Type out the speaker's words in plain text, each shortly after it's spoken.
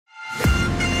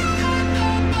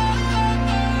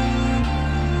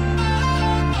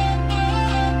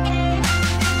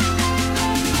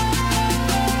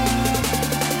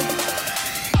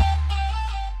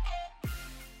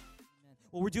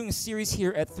series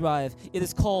here at Thrive. It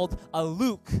is called A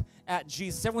Look at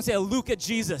Jesus. Everyone say, A Look at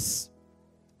Jesus.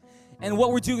 And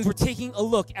what we're doing is we're taking a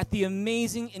look at the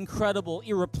amazing, incredible,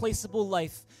 irreplaceable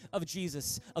life of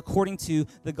Jesus according to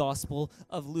the Gospel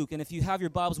of Luke. And if you have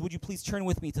your Bibles, would you please turn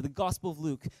with me to the Gospel of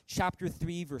Luke, chapter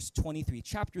 3, verse 23.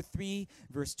 Chapter 3,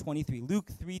 verse 23.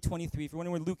 Luke 3:23. If you're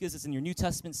wondering where Luke is, it's in your New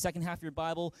Testament, second half of your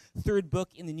Bible, third book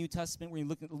in the New Testament. We're going to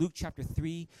look at Luke chapter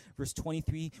 3, verse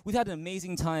 23. We've had an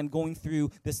amazing time going through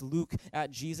this Luke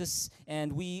at Jesus,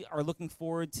 and we are looking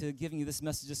forward to giving you this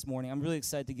message this morning. I'm really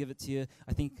excited to give it to you.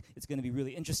 I think it's going to be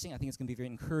really interesting. I think it's going to be very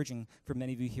encouraging for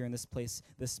many of you here in this place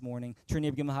this morning. Turn to your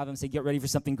neighbor, give him a high five, and say, get ready for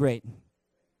something great.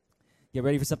 Get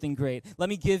ready for something great. Let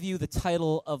me give you the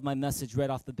title of my message right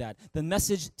off the bat. The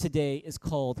message today is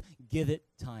called Give It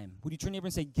Time. Would you turn to your neighbor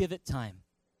and say, give it time?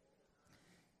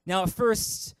 Now, at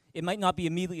first, it might not be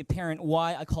immediately apparent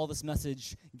why I call this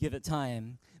message Give It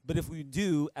Time. But if we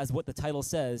do as what the title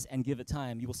says and give it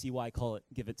time, you will see why I call it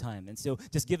Give It Time. And so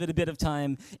just give it a bit of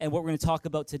time. And what we're going to talk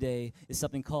about today is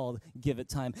something called Give It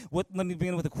Time. Let me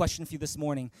begin with a question for you this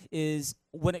morning is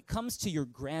when it comes to your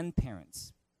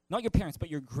grandparents, not your parents, but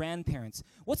your grandparents,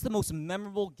 what's the most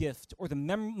memorable gift or the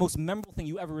most memorable thing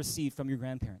you ever received from your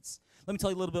grandparents? Let me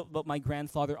tell you a little bit about my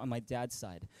grandfather on my dad's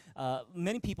side.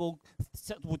 Many people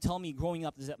would tell me growing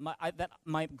up is that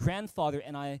my grandfather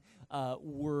and I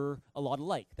were a lot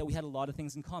alike, that we had a lot of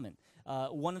things in common.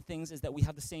 One of the things is that we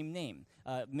have the same name.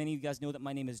 Many of you guys know that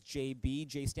my name is JB.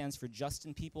 J stands for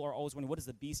Justin. People are always wondering, what does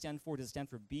the B stand for? Does it stand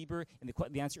for Bieber? And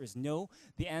the answer is no.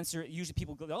 The answer, usually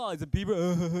people go, oh, is it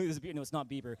Bieber? Is it Bieber? No, it's not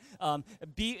Bieber.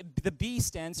 The B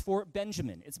stands for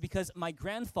Benjamin. It's because my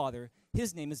grandfather,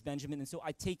 his name is Benjamin, and so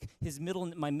I take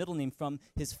my middle name from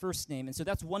his first name. And so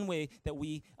that's one way that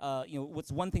we,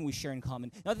 what's one thing we share in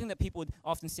common. Another thing that people would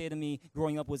often say to me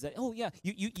growing up was that, oh yeah,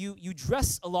 you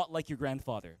dress a lot like your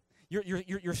grandfather.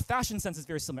 Your fashion sense is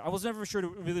very similar. I was never sure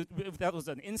if that was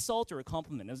an insult or a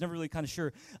compliment. I was never really kind of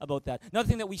sure about that. Another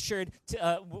thing that we shared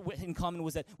in common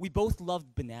was that we both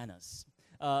loved bananas.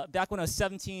 Back when I was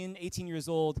 17, 18 years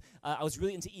old, I was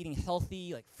really into eating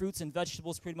healthy, like fruits and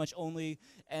vegetables pretty much only.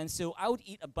 And so I would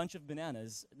eat a bunch of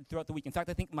bananas throughout the week. In fact,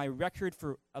 I think my record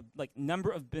for number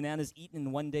of bananas eaten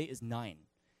in one day is 9.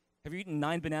 Have you eaten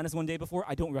 9 bananas one day before?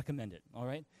 I don't recommend it, all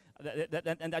right?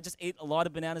 And I just ate a lot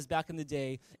of bananas back in the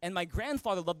day. And my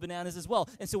grandfather loved bananas as well.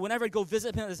 And so whenever I'd go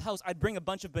visit him at his house, I'd bring a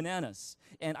bunch of bananas.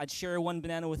 And I'd share one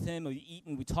banana with him, and we'd eat,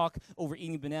 and we'd talk over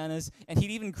eating bananas. And he'd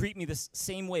even greet me this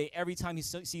same way every time he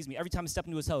sees me. Every time I step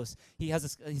into his house,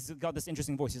 he's got this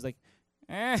interesting voice. He's like,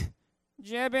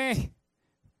 Jebby,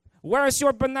 where's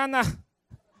your banana?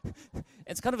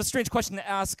 It's kind of a strange question to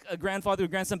ask a grandfather or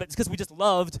grandson, but it's because we just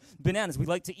loved bananas. We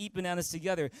like to eat bananas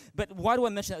together. But why do I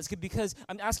mention that? It's because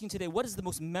I'm asking today, what is the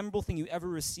most memorable thing you ever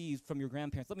received from your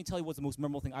grandparents? Let me tell you what's the most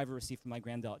memorable thing I ever received from my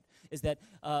granddad. Is that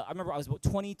I remember I was about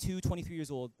 22, 23 years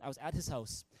old. I was at his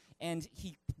house, and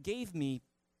he gave me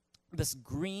this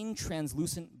green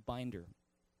translucent binder.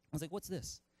 I was like, what's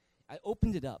this? I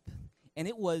opened it up, and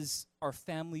it was our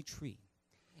family tree.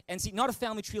 And see, not a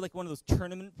family tree like one of those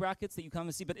tournament brackets that you come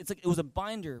and see, but it was a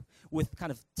binder with kind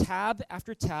of tab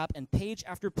after tab and page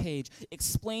after page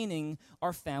explaining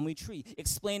our family tree,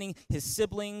 explaining his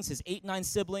siblings, his 8, 9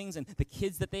 siblings, and the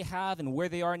kids that they have and where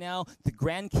they are now, the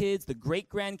grandkids, the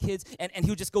great-grandkids, and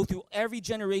he would just go through every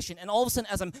generation. And all of a sudden,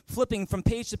 as I'm flipping from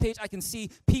page to page, I can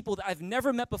see people that I've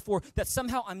never met before that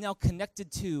somehow I'm now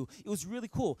connected to. It was really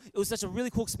cool. It was such a really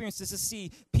cool experience just to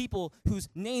see people whose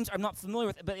names I'm not familiar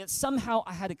with, but yet somehow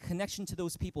I had a connection to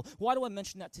those people. Why do I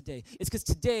mention that today? It's because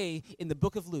today in the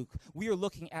book of Luke, we are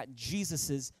looking at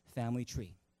Jesus' family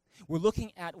tree. We're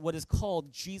looking at what is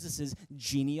called Jesus'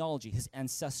 genealogy, his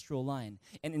ancestral line.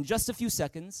 And in just a few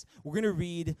seconds, we're going to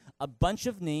read a bunch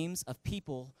of names of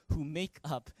people who make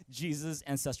up Jesus'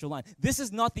 ancestral line. This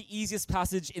is not the easiest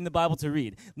passage in the Bible to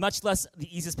read, much less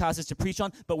the easiest passage to preach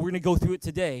on, but we're going to go through it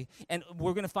today. And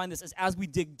we're going to find this as we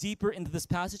dig deeper into this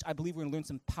passage, I believe we're going to learn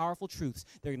some powerful truths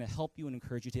that are going to help you and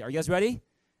encourage you today. Are you guys ready?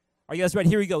 Are you guys ready?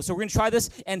 Here we go. So we're going to try this,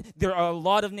 and there are a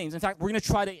lot of names. In fact, we're going to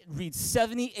try to read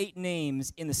 78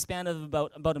 names in the span of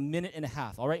about a minute and a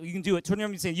half, all right? You can do it. Turn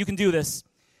around and say, you can do this.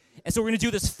 And so we're going to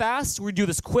do this fast. We're going to do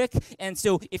this quick. And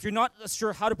so if you're not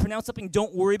sure how to pronounce something,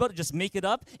 don't worry about it. Just make it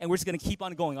up, and we're just going to keep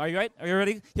on going. Are you right? Are you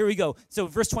ready? Here we go. So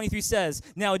verse 23 says,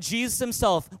 Now Jesus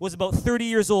himself was about 30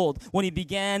 years old when he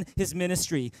began his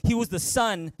ministry. He was the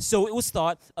son, so it was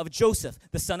thought, of Joseph,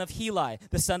 the son of Heli,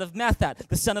 the son of Mathat,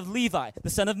 the son of Levi, the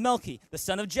son of Melchi, the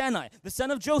son of Jannai, the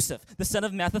son of Joseph, the son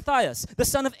of Mattathias, the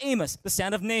son of Amos, the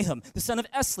son of Nahum, the son of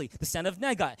Esli, the son of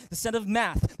Negai, the son of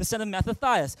Math, the son of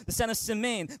Mattathias, the son of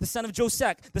Simeon, the son of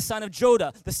Josech, the son of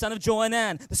Joda, the son of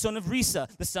Johanan, the son of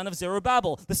Risa, the son of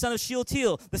Zerubbabel, the son of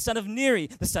Shealtiel, the son of Neri,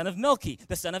 the son of Melchi,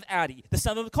 the son of Addi, the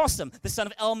son of Kosam, the son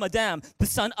of Elmadam, the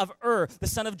son of the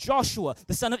son of Joshua,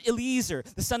 the son of Eliezer,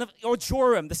 the son of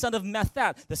Joram, the son of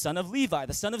Mathat, the son of Levi,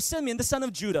 the son of Simeon, the son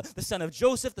of Judah, the son of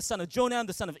Joseph, the son of Jonam,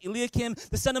 the son of Eliakim,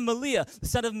 the son of Maliah, the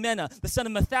son of Menah, the son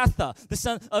of Mathatha, the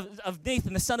son of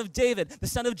Nathan, the son of David, the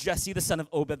son of Jesse, the son of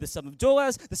Obed, the son of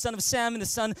Boaz, the son of Salmon, the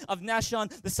son of Nashon,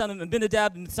 the son of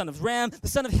Abinadab, the son of Ram, the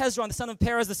son of Hezron, the son of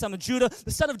Perez, the son of Judah,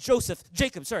 the son of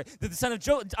Jacob, the son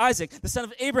of Isaac, the son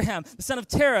of Abraham, the son of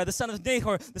Terah, the son of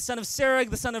Nahor, the son of Serug,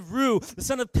 the son of Ru, the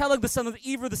son of Peleg, the son of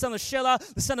Eber, the son of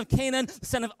Shelah, the son of Canaan, the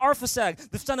son of Arphaxad,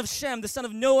 the son of Shem, the son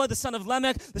of Noah, the son of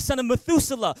Lamech, the son of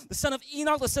Methuselah, the son of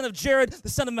Enoch, the son of Jared, the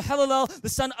son of Mahalalel, the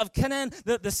son of Kenan,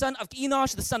 the son of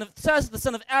Enosh, the son of Seth, the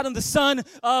son of Adam, the son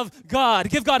of God.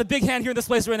 Give God a big hand here in this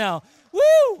place right now.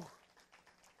 Woo!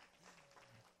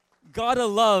 Gotta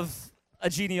love a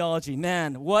genealogy.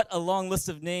 Man, what a long list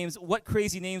of names. What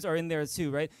crazy names are in there too,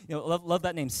 right? You know, love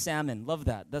that name, Salmon. Love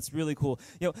that. That's really cool.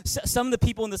 You know, some of the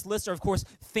people in this list are, of course,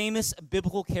 famous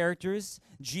biblical characters.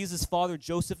 Jesus' father,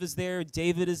 Joseph, is there.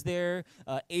 David is there.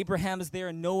 Abraham is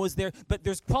there. Noah is there. But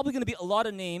there's probably going to be a lot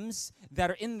of names that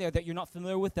are in there that you're not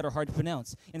familiar with that are hard to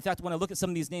pronounce. In fact, when I look at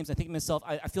some of these names, I think to myself,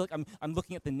 I feel like I'm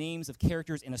looking at the names of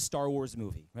characters in a Star Wars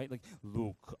movie, right? Like,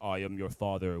 Luke, I am your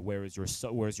father. Where is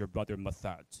your brother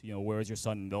Mathat? You know, where is your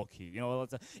son Melchi? You know,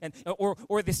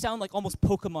 or they sound like almost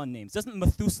Pokemon names. Doesn't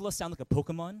Methuselah sound like a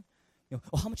Pokemon? You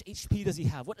know, how much HP does he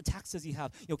have? What attacks does he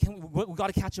have? You know, we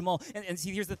got to catch them all. And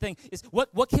see, here's the thing: is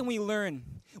what can we learn?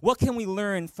 What can we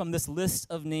learn from this list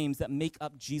of names that make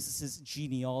up Jesus'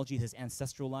 genealogy, his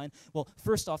ancestral line? Well,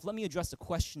 first off, let me address a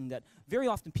question that very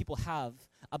often people have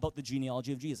about the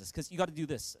genealogy of Jesus, because you got to do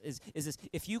this. Is this: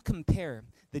 if you compare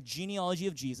the genealogy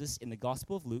of Jesus in the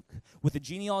Gospel of Luke with the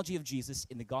genealogy of Jesus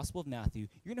in the Gospel of Matthew,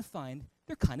 you're going to find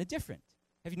they're kind of different.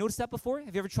 Have you noticed that before?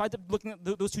 Have you ever tried looking at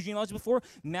those two genealogies before?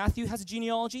 Matthew has a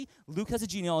genealogy, Luke has a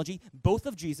genealogy, both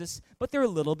of Jesus, but they're a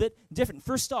little bit different.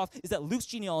 First off is that Luke's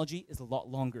genealogy is a lot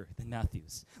longer than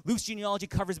Matthew's. Luke's genealogy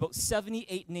covers about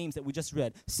 78 names that we just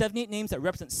read, 78 names that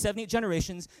represent 78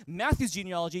 generations. Matthew's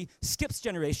genealogy skips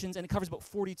generations, and it covers about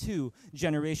 42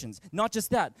 generations. Not just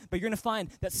that, but you're going to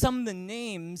find that some of the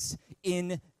names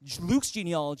in Luke's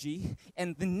genealogy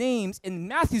and the names in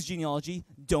Matthew's genealogy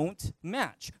don't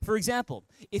match. For example,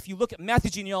 if you look at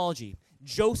Matthew's genealogy,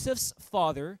 Joseph's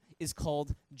father is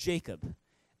called Jacob.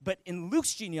 But in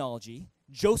Luke's genealogy,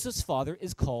 Joseph's father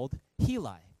is called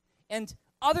Heli. And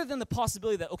other than the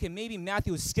possibility that, okay, maybe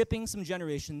Matthew is skipping some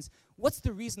generations, what's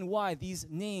the reason why these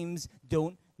names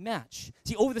don't match?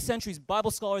 See, over the centuries,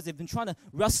 Bible scholars, they've been trying to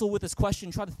wrestle with this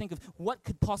question, try to think of what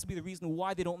could possibly be the reason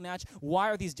why they don't match. Why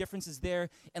are these differences there?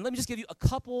 And let me just give you a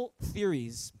couple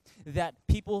theories that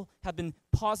people have been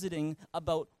positing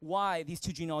about why these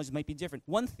two genealogies might be different.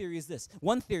 One theory is this.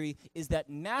 One theory is that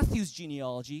Matthew's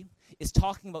genealogy is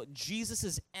talking about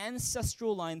Jesus'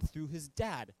 ancestral line through his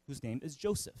dad, whose name is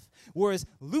Joseph. Whereas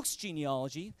Luke's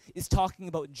genealogy is talking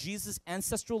about Jesus'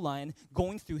 ancestral line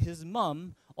going through his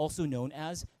mom, also known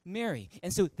as Mary.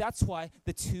 And so that's why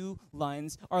the two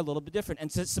lines are a little bit different.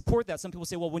 And to support that, some people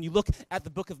say, well, when you look at the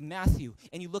book of Matthew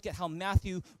and you look at how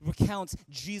Matthew recounts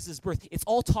Jesus' birth, it's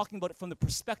all talking about it from the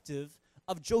perspective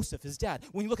of Joseph, his dad.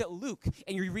 When you look at Luke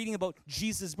and you're reading about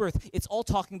Jesus' birth, it's all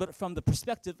talking about it from the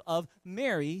perspective of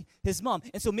Mary, his mom.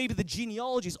 And so maybe the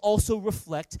genealogies also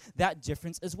reflect that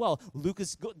difference as well. Luke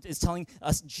is telling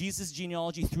us Jesus'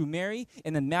 genealogy through Mary,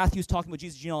 and then Matthew's talking about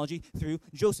Jesus' genealogy through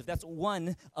Joseph. That's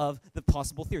one of the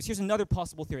possible theories. Here's another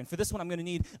possible theory. And for this one, I'm going to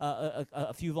need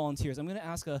a few volunteers. I'm going to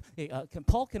ask,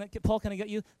 Paul, can I get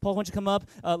you? Paul, why don't you come up?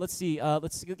 Let's see.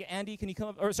 Andy, can you come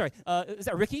up? Or sorry, is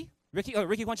that Ricky? Ricky, why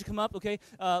don't you come up, okay?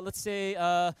 Let's see.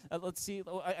 I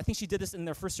think she did this in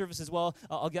their first service as well.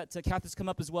 I'll get Catherine to come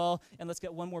up as well, and let's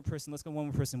get one more person. One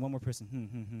more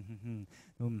person.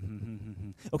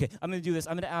 Okay, I'm going to do this.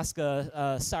 I'm going to ask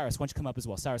Cyrus, why don't you come up as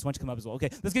well? Cyrus, why don't you come up as well? Okay,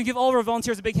 let's give all of our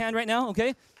volunteers a big hand right now,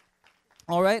 okay?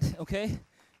 All right, okay.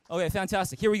 Okay,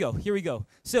 fantastic. Here we go.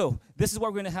 So this is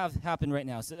what we're going to have happen right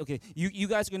now. So, okay, you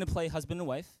guys are going to play husband and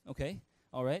wife, okay?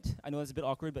 All right. I know that's a bit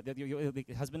awkward, but you're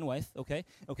husband and wife. Okay.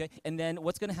 And then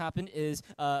what's going to happen is,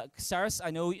 Cyrus,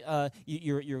 I know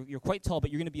you're quite tall,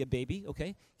 but you're going to be a baby.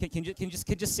 Okay. Can you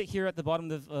just sit here at the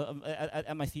bottom of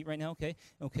at my feet right now?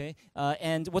 Okay.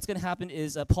 And what's going to happen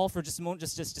is, Paul, for just a moment,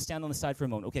 just stand on the side for a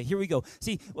moment. Okay. Here we go.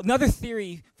 See, another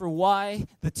theory for why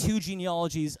the two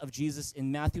genealogies of Jesus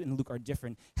in Matthew and Luke are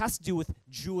different has to do with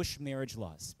Jewish marriage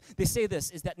laws. They say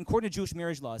this is that according to Jewish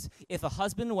marriage laws, if a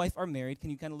husband and wife are married, can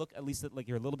you kind of look at least at like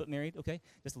you're a little bit married, okay?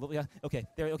 Just a little, yeah. Okay,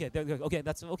 okay,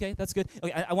 that's good.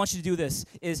 Okay, I want you to do this,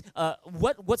 is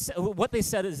what they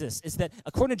said is this, is that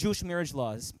according to Jewish marriage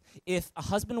laws, if a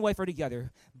husband and wife are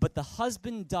together, but the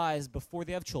husband dies before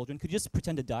they have children, could you just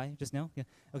pretend to die just now? Yeah,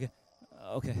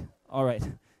 okay, all right.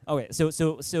 Okay, so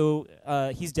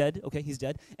he's dead. Okay, he's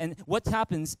dead. And what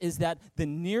happens is that the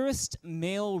nearest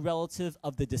male relative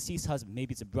of the deceased husband,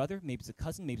 maybe it's a brother, maybe it's a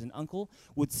cousin, maybe it's an uncle,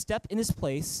 would step in his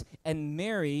place and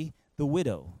marry the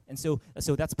widow. And so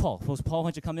that's Paul. Paul, why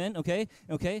don't you come in? Okay.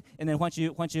 And then why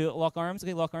don't you lock arms?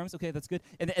 Okay, lock arms. Okay, that's good.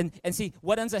 And see,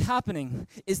 what ends up happening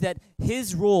is that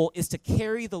his role is to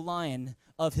carry the line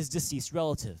of his deceased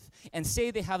relative. And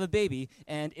say they have a baby,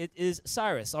 and it is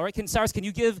Cyrus. All right, Cyrus, can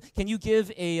you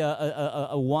give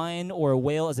a wine or a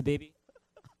whale as a baby?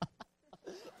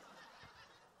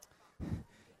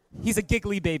 He's a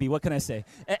giggly baby. What can I say?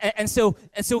 And so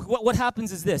what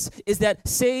happens is this: is that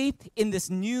say in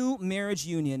this new marriage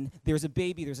union, there's a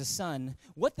baby, there's a son.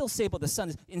 What they'll say about the son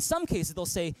is, in some cases, they'll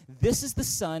say, "This is the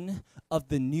son of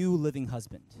the new living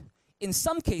husband." In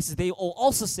some cases, they will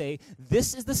also say,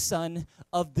 this is the son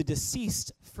of the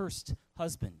deceased first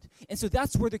husband. And so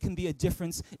that's where there can be a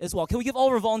difference as well. Can we give all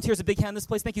of our volunteers a big hand in this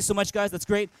place? Thank you so much, guys. That's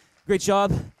great. Great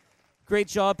job. Great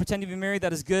job. Pretending to be married.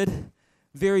 That is good.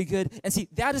 Very good. And see,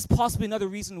 that is possibly another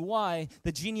reason why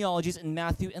the genealogies in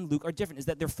Matthew and Luke are different, is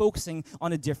that they're focusing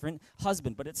on a different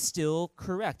husband, but it's still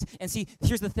correct. And see,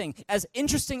 here's the thing. As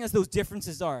interesting as those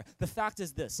differences are, the fact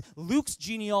is this: Luke's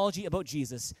genealogy about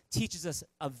Jesus teaches us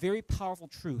a very powerful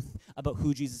truth about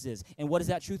who Jesus is. And what is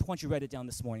that truth? Why don't you write it down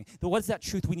this morning? What is that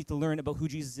truth we need to learn about who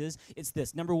Jesus is? It's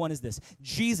this. Number one is this: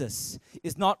 Jesus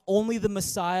is not only the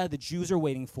Messiah the Jews are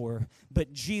waiting for,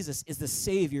 but Jesus is the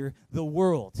Savior the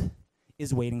world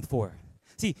is waiting for.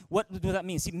 See, what does that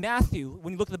mean? See, Matthew,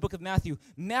 when you look at the book of Matthew,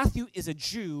 Matthew is a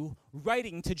Jew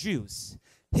writing to Jews.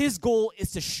 His goal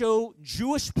is to show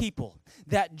Jewish people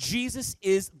that Jesus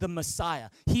is the Messiah.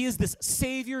 He is this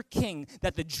Savior King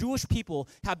that the Jewish people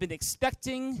have been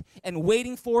expecting and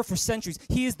waiting for centuries.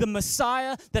 He is the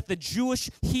Messiah that the Jewish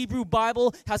Hebrew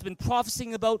Bible has been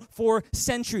prophesying about for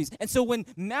centuries. And so when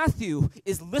Matthew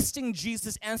is listing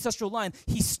Jesus' ancestral line,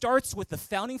 he starts with the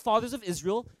founding fathers of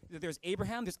Israel. There's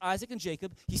Abraham, there's Isaac and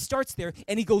Jacob. He starts there,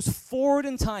 and he goes forward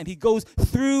in time. He goes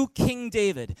through King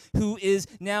David, who is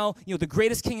now, the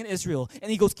greatest king in Israel. And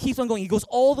he keeps on going. He goes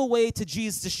all the way to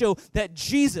Jesus to show that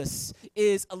Jesus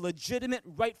is a legitimate,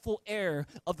 rightful heir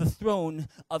of the throne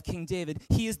of King David.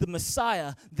 He is the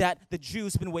Messiah that the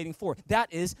Jews have been waiting for.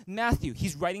 That is Matthew.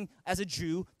 He's writing as a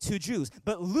Jew to Jews.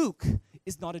 But Luke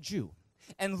is not a Jew.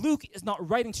 And Luke is not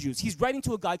writing to Jews. He's writing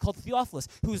to a guy called Theophilus,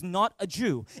 who is not a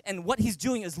Jew. And what he's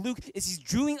doing is he's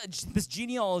doing this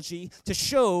genealogy to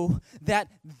show that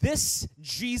this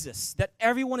Jesus that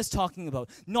everyone is talking about,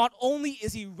 not only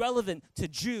is he relevant to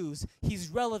Jews, he's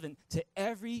relevant to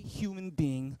every human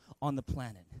being on the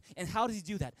planet. And how does he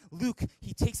do that? Luke,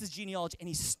 he takes his genealogy and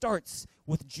he starts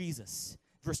with Jesus.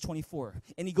 Verse 24,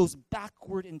 and he goes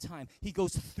backward in time. He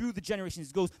goes through the generations.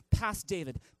 He goes past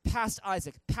David, past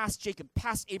Isaac, past Jacob,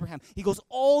 past Abraham. He goes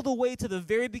all the way to the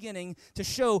very beginning to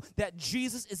show that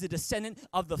Jesus is a descendant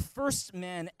of the first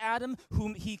man, Adam,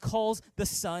 whom he calls the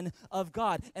Son of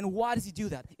God. And why does he do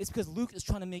that? It's because Luke is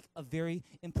trying to make a very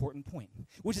important point,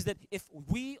 which is that if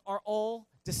we are all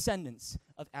descendants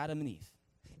of Adam and Eve,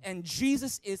 and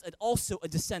Jesus is also a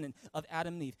descendant of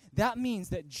Adam and Eve, that means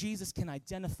that Jesus can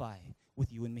identify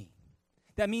with you and me.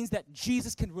 That means that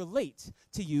Jesus can relate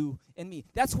to you and me.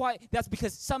 That's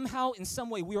because somehow, in some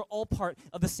way, we are all part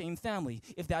of the same family,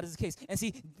 if that is the case. And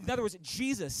see, in other words,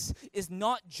 Jesus is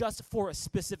not just for a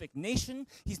specific nation.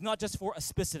 He's not just for a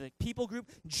specific people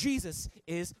group. Jesus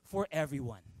is for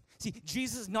everyone. See,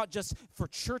 Jesus is not just for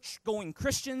church-going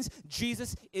Christians.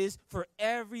 Jesus is for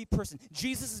every person.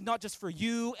 Jesus is not just for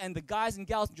you and the guys and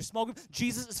gals in your small group.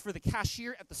 Jesus is for the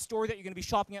cashier at the store that you're going to be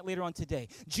shopping at later on today.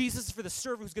 Jesus is for the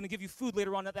server who's going to give you food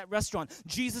later on at that restaurant.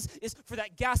 Jesus is for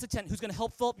that gas attendant who's going to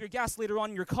help fill up your gas later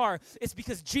on in your car. It's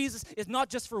because Jesus is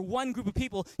not just for one group of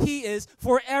people. He is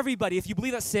for everybody. If you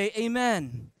believe that, say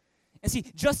amen. And see,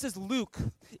 just as Luke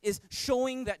is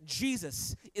showing that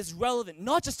Jesus is relevant,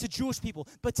 not just to Jewish people,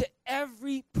 but to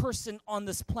every person on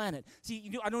this planet.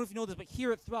 See, I don't know if you know this, but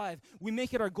here at Thrive, we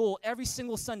make it our goal every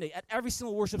single Sunday, at every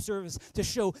single worship service, to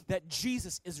show that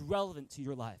Jesus is relevant to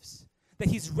your lives. that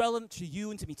he's relevant to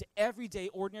you and to me, to everyday,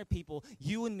 ordinary people,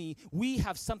 you and me. We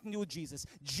have something to do with Jesus.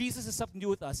 Jesus has something to do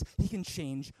with us. He can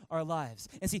change our lives.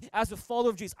 And see, as a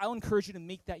follower of Jesus, I'll encourage you to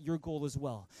make that your goal as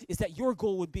well, is that your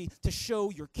goal would be to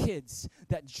show your kids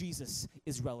that Jesus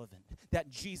is relevant, that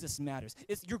Jesus matters.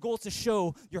 Your goal is to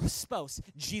show your spouse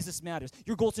Jesus matters.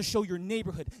 Your goal is to show your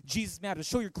neighborhood Jesus matters.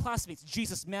 Show your classmates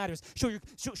Jesus matters.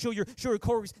 Show your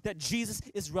coworkers that Jesus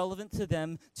is relevant to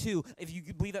them too. If you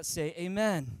believe that, say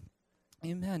amen.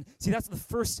 Amen. See, that's the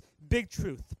first big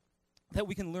truth that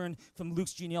we can learn from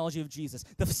Luke's genealogy of Jesus.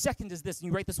 The second is this, and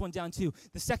you write this one down too.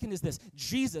 The second is this: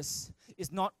 Jesus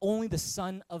is not only the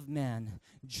Son of Man,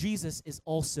 Jesus is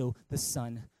also the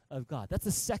Son of God. That's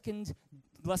the second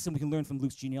lesson we can learn from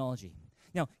Luke's genealogy.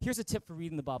 Now, here's a tip for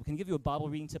reading the Bible. Can I give you a Bible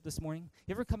reading tip this morning?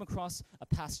 You ever come across a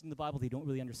passage in the Bible that you don't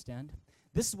really understand?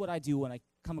 This is what I do when I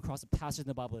come across a passage in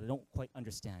the Bible that I don't quite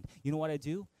understand. You know what I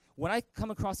do? When I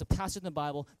come across a passage in the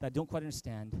Bible that I don't quite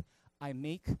understand, I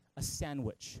make a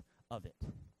sandwich of it.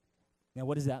 Now,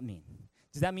 what does that mean?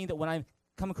 Does that mean that when I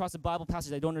come across a Bible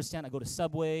passage I don't understand, I go to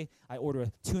Subway, I order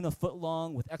a tuna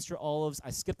footlong with extra olives, I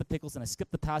skip the pickles, and I skip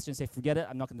the passage and say, forget it,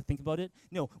 I'm not going to think about it?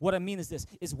 No, what I mean is this,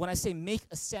 is when I say make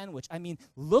a sandwich, I mean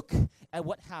look at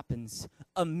what happens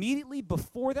immediately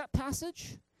before that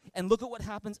passage and look at what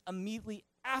happens immediately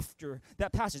after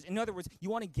that passage. In other words,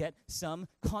 you want to get some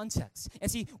context.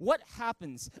 And see, what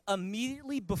happens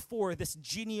immediately before this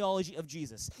genealogy of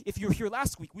Jesus? If you were here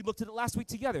last week, we looked at it last week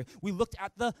together. We looked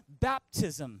at the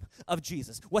baptism of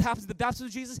Jesus. What happens at the baptism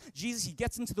of Jesus? Jesus, he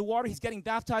gets into the water, he's getting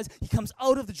baptized, he comes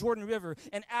out of the Jordan River,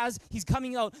 and as he's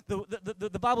coming out,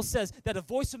 the Bible says that a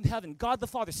voice from heaven, God the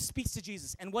Father, speaks to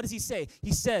Jesus. And what does he say?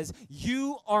 He says,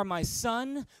 "You are my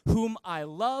Son, whom I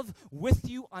love. With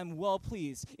you I'm well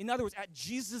pleased." In other words, at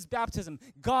Jesus' baptism,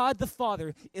 God the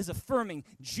Father is affirming,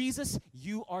 Jesus,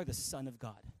 you are the Son of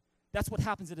God. That's what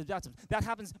happens at the baptism. That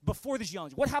happens before the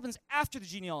genealogy. What happens after the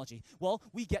genealogy? Well,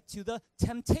 we get to the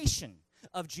temptation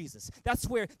of Jesus. That's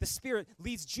where the Spirit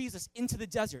leads Jesus into the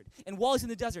desert. And while he's in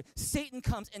the desert, Satan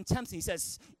comes and tempts him. He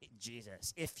says,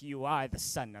 "Jesus, if you are the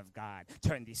Son of God,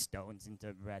 turn these stones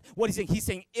into bread." What he's saying? He's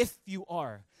saying, if you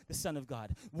are the Son of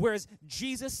God. Whereas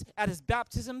Jesus at his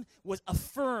baptism was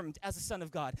affirmed as the Son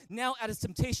of God. Now at his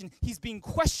temptation, he's being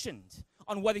questioned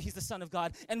on whether he's the Son of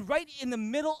God. And right in the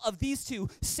middle of these two,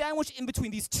 sandwiched in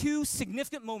between these two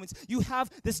significant moments, you have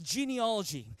this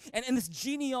genealogy. And in this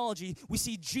genealogy, we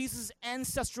see Jesus'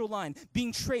 ancestral line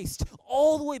being traced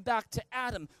all the way back to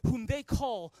Adam, whom they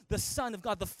call the Son of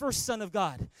God, the first Son of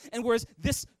God. And whereas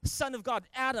this Son of God,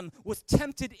 Adam, was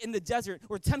tempted in the desert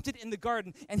or tempted in the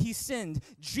garden and he sinned,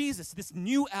 Jesus, this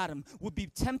new Adam, would be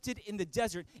tempted in the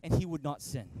desert and he would not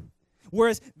sin.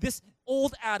 Whereas this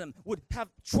old Adam would have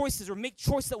choices or make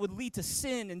choices that would lead to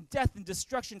sin and death and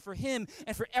destruction for him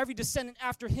and for every descendant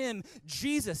after him.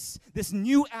 Jesus, this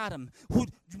new Adam,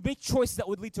 would make choices that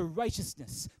would lead to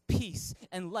righteousness, peace,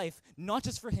 and life, not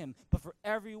just for him, but for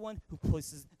everyone who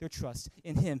places their trust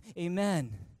in him.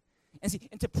 Amen. And see,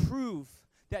 and to prove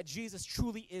that Jesus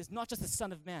truly is not just the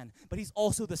Son of Man, but he's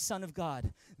also the Son of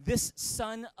God. This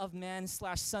Son of Man /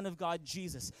 Son of God,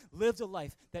 Jesus, lived a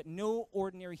life that no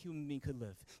ordinary human being could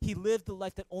live. He lived the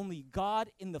life that only God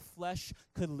in the flesh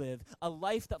could live, a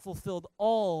life that fulfilled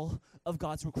all of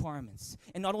God's requirements.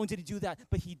 And not only did he do that,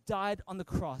 but he died on the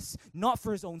cross, not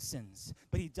for his own sins,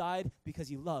 but he died because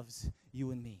he loves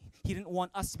you and me. He didn't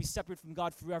want us to be separate from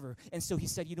God forever. And so he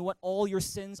said, you know what? All your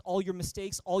sins, all your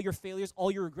mistakes, all your failures,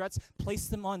 all your regrets, place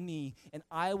them on me, and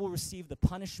I will receive the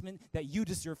punishment that you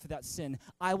deserve for that sin.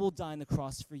 I will die on the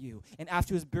cross for you. And after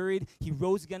he was buried, he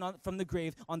rose again from the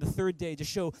grave on the third day to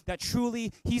show that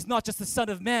truly he's not just the Son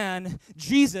of Man,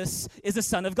 Jesus is the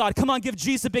Son of God. Come on, give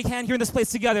Jesus a big hand here in this place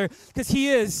together, because he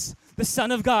is the Son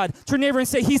of God. Turn to your neighbor and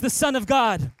say, he's the Son of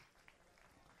God.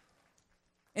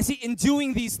 And see, in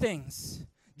doing these things,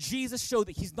 Jesus showed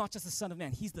that he's not just the Son of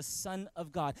Man, he's the Son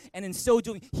of God. And in so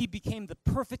doing, he became the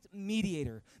perfect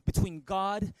mediator between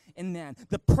God and man,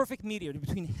 the perfect mediator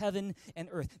between heaven and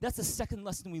earth. That's the second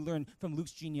lesson we learn from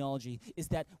Luke's genealogy, is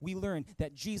that we learn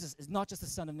that Jesus is not just the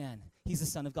Son of Man, he's the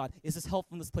Son of God. Is this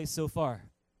helpful in this place so far?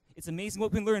 It's amazing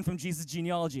what we can learn from Jesus'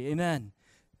 genealogy. Amen.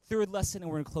 Third lesson, and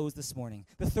we're going to close this morning.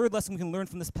 The third lesson we can learn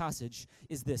from this passage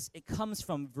is this. It comes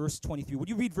from verse 23. Would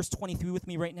you read verse 23 with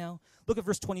me right now? Look at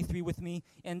verse 23 with me,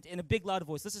 and in a big, loud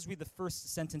voice, let's just read the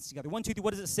first sentence together. 1, 2, 3,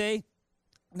 what does it say?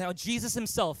 Now, Jesus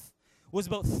himself was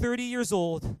about 30 years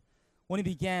old when he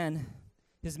began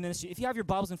his ministry. If you have your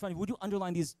Bibles in front of you, would you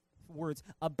underline these words?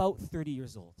 About 30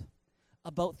 years old.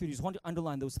 About 30 years. I want to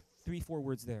underline those 3, 4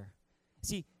 words there.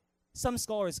 See, some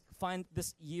scholars find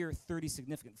this year 30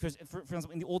 significant. For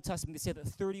example, in the Old Testament, they say that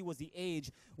 30 was the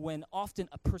age when often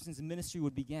a person's ministry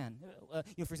would begin.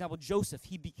 For example, Joseph,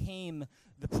 he became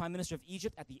the prime minister of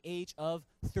Egypt at the age of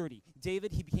 30.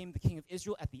 David, he became the king of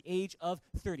Israel at the age of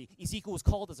 30. Ezekiel was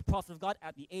called as a prophet of God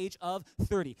at the age of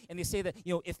 30. And they say that,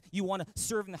 if you want to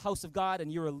serve in the house of God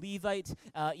and you're a Levite,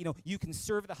 you can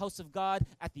serve at the house of God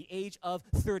at the age of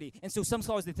 30. And so some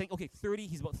scholars, they think, okay, 30,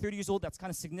 he's about 30 years old, that's kind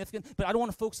of significant, but I don't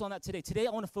want to focus on that today. Today,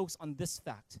 I want to focus on this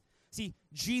fact. See,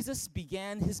 Jesus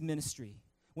began his ministry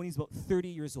when he's about 30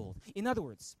 years old. In other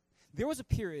words, there was a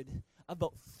period of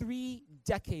about 3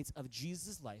 decades of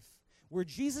Jesus' life where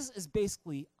Jesus is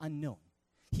basically unknown.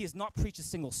 He has not preached a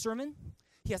single sermon.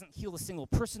 He hasn't healed a single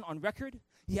person on record.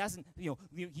 He hasn't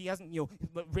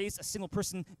raised a single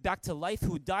person back to life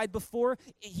who died before.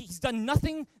 He's done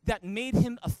nothing that made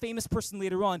him a famous person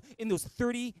later on in those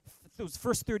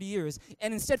first 30 years.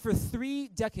 And instead, for 3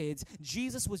 decades,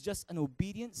 Jesus was just an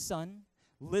obedient son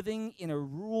living in a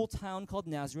rural town called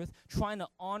Nazareth, trying to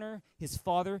honor his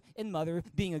father and mother,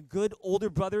 being a good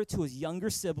older brother to his younger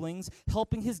siblings,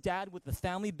 helping his dad with the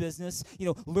family business,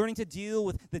 learning to deal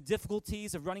with the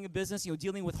difficulties of running a business,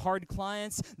 dealing with hard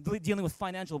clients, dealing with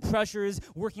financial pressures,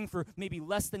 working for maybe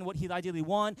less than what he'd ideally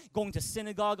want, going to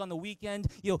synagogue on the weekend,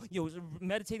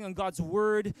 meditating on God's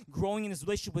word, growing in his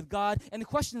relationship with God. And the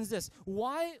question is this: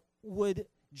 why would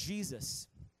Jesus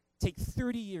take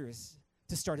 30 years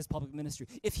to start his public ministry?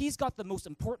 If he's got the most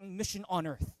important mission on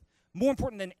earth, more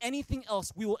important than anything else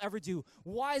we will ever do,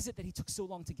 why is it that he took so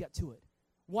long to get to it?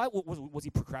 Why was he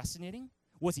procrastinating?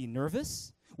 Was he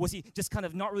nervous? Was he just kind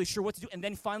of not really sure what to do? And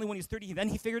then finally, when he was 30, then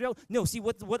he figured it out? No, see,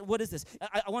 what is this?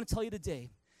 I want to tell you today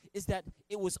is that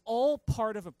it was all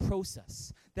part of a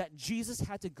process that Jesus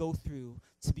had to go through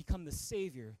to become the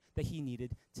Savior that he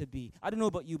needed to be. I don't know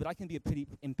about you, but I can be a pretty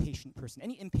impatient person.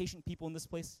 Any impatient people in this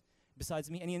place?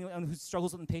 Besides me, anyone who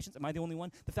struggles with impatience? Am I the only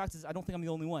one? The fact is, I don't think I'm the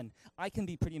only one. I can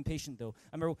be pretty impatient, though.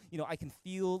 I remember, I can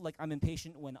feel like I'm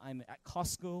impatient when I'm at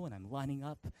Costco and I'm lining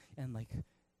up and like,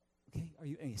 okay,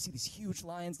 and you see these huge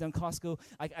lines down Costco.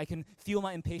 I can feel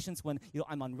my impatience when,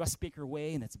 I'm on Russ Baker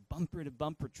Way and it's bumper to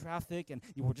bumper traffic and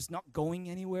we're just not going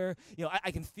anywhere.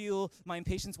 I can feel my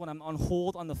impatience when I'm on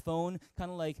hold on the phone,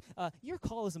 kind of like, your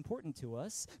call is important to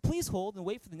us. Please hold and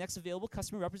wait for the next available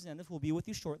customer representative who will be with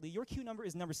you shortly. Your queue number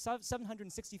is number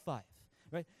 765,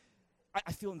 right?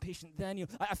 I feel impatient then.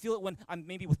 I feel it when I'm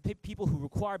maybe with people who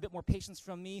require a bit more patience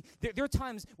from me. There are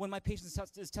times when my patience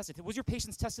is tested. Was your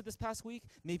patience tested this past week?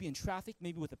 Maybe in traffic,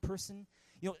 maybe with a person.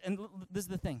 And this is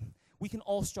the thing. We can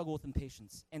all struggle with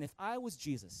impatience. And if I was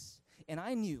Jesus and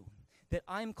I knew that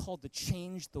I'm called to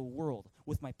change the world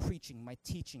with my preaching, my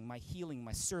teaching, my healing,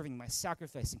 my serving, my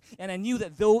sacrificing. And I knew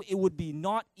that though it would be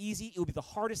not easy, it would be the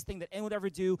hardest thing that anyone would ever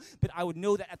do, but I would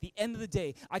know that at the end of the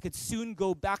day, I could soon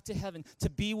go back to heaven to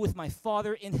be with my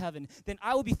Father in heaven. Then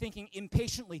I would be thinking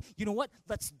impatiently, you know what?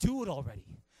 Let's do it already.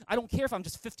 I don't care if I'm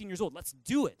just 15 years old. Let's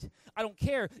do it. I don't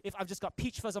care if I've just got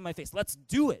peach fuzz on my face. Let's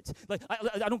do it. Like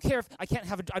I don't care if I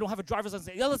don't have a driver's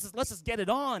license. Yeah, let's just get it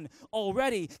on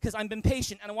already because I'm been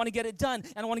patient and I want to get it done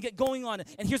and I want to get going on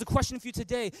it. And here's a question for you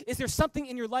today: is there something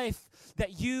in your life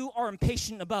that you are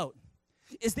impatient about?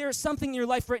 Is there something in your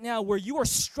life right now where you are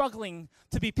struggling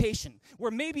to be patient?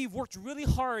 Where maybe you've worked really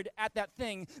hard at that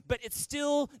thing, but it's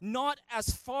still not as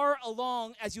far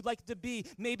along as you'd like it to be.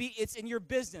 Maybe it's in your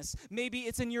business. Maybe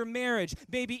it's in your marriage.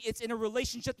 Maybe it's in a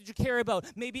relationship that you care about.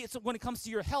 Maybe it's when it comes to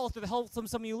your health or the health of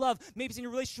someone you love. Maybe it's in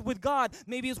your relationship with God.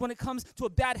 Maybe it's when it comes to a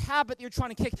bad habit that you're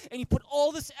trying to kick, and you put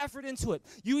all this effort into it.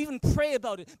 You even pray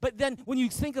about it. But then when you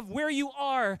think of where you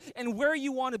are and where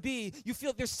you want to be, you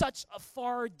feel there's such a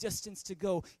far distance to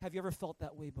go. Have you ever felt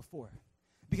that way before?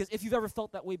 Because if you've ever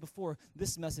felt that way before,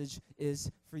 this message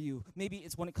is for you. Maybe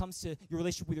it's when it comes to your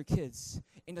relationship with your kids.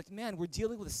 And like, man, we're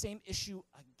dealing with the same issue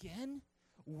again?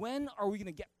 When are we going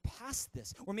to get past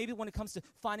this? Or maybe when it comes to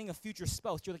finding a future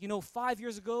spouse, you're like, 5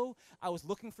 years ago, I was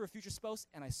looking for a future spouse,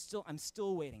 and I'm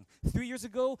still waiting. 3 years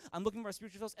ago, I'm looking for a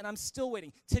future spouse, and I'm still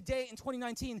waiting. Today, in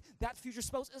 2019, that future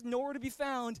spouse is nowhere to be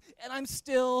found, and I'm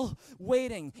still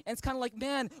waiting. And it's kind of like,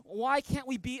 man, why can't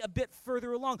we be a bit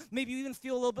further along? Maybe you even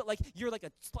feel a little bit like you're like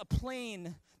a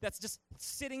plane that's just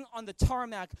sitting on the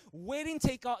tarmac, waiting to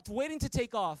take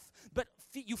off, but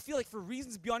you feel like for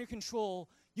reasons beyond your control,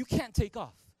 you can't take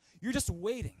off. You're just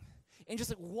waiting. And just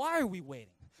like, why are we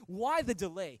waiting? Why the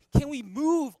delay? Can we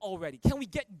move already? Can we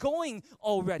get going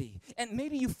already? And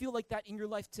maybe you feel like that in your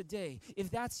life today.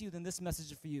 If that's you, then this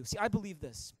message is for you. See, I believe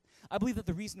this. I believe that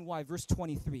the reason why verse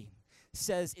 23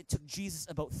 says it took Jesus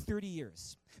about 30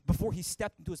 years before he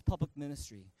stepped into his public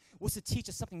ministry was to teach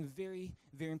us something very,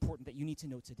 very important that you need to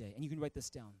know today. And you can write this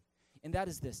down. And that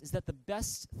is this, is that the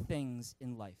best things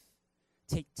in life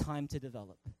take time to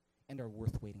develop and are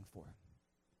worth waiting for.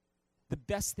 The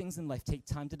best things in life take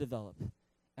time to develop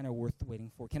and are worth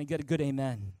waiting for. Can I get a good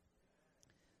amen?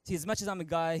 See, as much as I'm a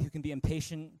guy who can be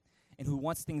impatient and who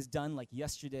wants things done like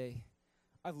yesterday,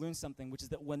 I've learned something, which is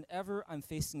that whenever I'm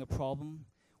facing a problem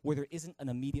where there isn't an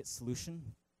immediate solution,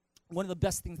 one of the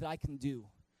best things that I can do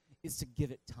is to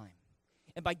give it time.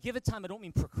 And by give it time, I don't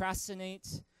mean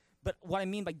procrastinate, but what I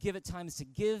mean by give it time is to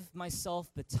give myself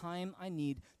the time I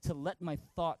need to let my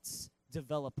thoughts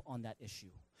develop on that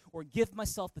issue, or give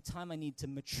myself the time I need to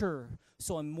mature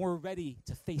so I'm more ready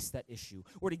to face that issue,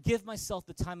 or to give myself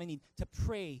the time I need to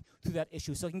pray through that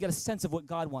issue so I can get a sense of what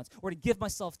God wants, or to give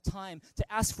myself time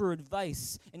to ask for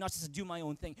advice and not just to do my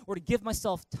own thing, or to give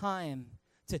myself time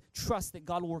to trust that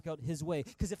God will work out his way.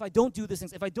 Because if I don't do these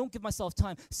things, if I don't give myself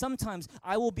time, sometimes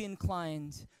I will be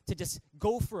inclined to just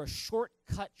go for a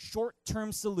shortcut,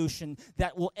 short-term solution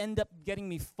that will end up getting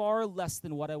me far less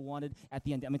than what I wanted at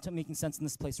the end. I'm making sense in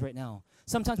this place right now.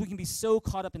 Sometimes we can be so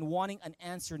caught up in wanting an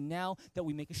answer now that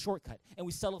we make a shortcut, and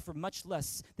we settle for much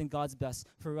less than God's best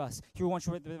for us. Here, I want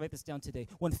you to write this down today.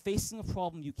 When facing a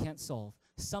problem you can't solve,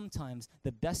 sometimes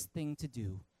the best thing to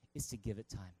do is to give it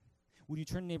time. Would you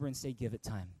turn to your neighbor and say, give it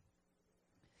time?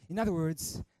 In other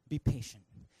words, be patient.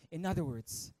 In other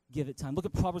words, give it time. Look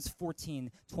at Proverbs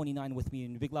 14:29 with me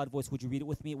in a big loud voice. Would you read it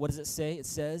with me? What does it say? It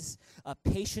says, a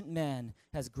patient man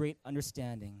has great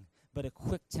understanding, but a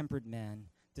quick-tempered man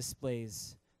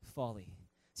displays folly.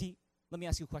 See, let me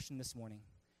ask you a question this morning.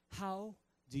 How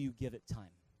do you give it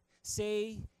time?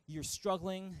 Say you're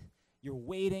struggling, you're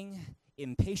waiting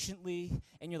impatiently,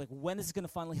 and you're like, when is it going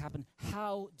to finally happen?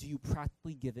 How do you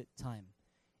practically give it time?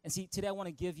 And see, today I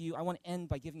want to end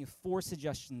by giving you 4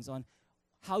 suggestions on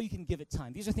how you can give it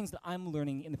time. These are things that I'm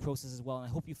learning in the process as well, and I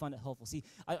hope you find it helpful. See,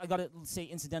 I got to say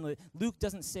incidentally, Luke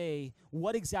doesn't say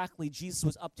what exactly Jesus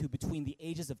was up to between the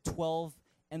ages of 12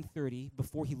 and 30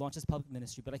 before he launched his public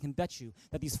ministry, but I can bet you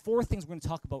that these 4 things we're going to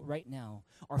talk about right now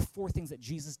are 4 things that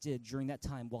Jesus did during that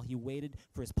time while he waited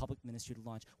for his public ministry to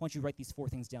launch. Why don't you write these 4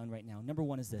 things down right now? Number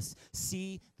 1 is this: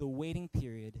 see the waiting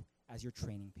period as your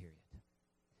training period.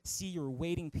 See your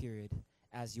waiting period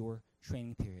as your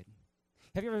training period.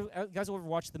 Have you guys ever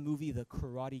watched the movie The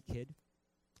Karate Kid?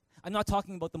 I'm not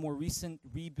talking about the more recent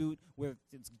reboot where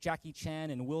it's Jackie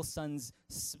Chan and Will Smith's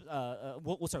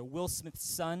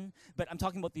son, but I'm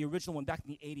talking about the original one back in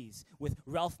the 80s with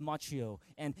Ralph Macchio.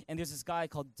 And there's this guy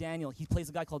called Daniel. He plays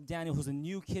a guy called Daniel who's a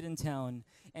new kid in town,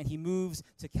 and he moves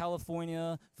to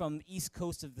California from the east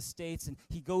coast of the States, and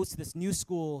he goes to this new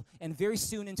school, and very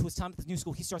soon into his time at this new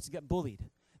school, he starts to get bullied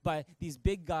by these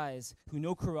big guys who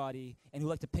know karate and who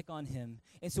like to pick on him.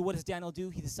 And so what does Daniel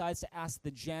do? He decides to ask the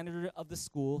janitor of the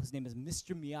school, his name is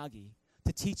Mr. Miyagi,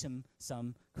 to teach him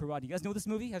some karate. You guys know this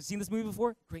movie? Have you seen this movie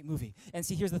before? Great movie. And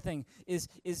see, here's the thing, is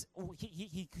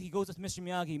he goes up to Mr.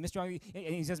 Miyagi,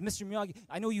 and he says, Mr. Miyagi,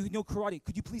 I know you know karate.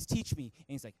 Could you please teach me?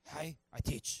 And he's like, hi, I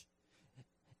teach.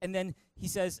 And then he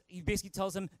basically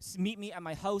tells him, meet me at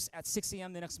my house at 6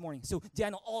 a.m. the next morning. So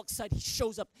Daniel, all excited, he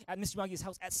shows up at Mr. Miyagi's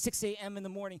house at 6 a.m. in the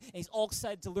morning, and he's all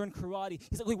excited to learn karate.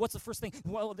 He's like, wait, what's the first thing?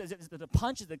 Well, is it the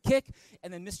punch, is it the kick?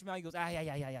 And then Mr. Miyagi goes,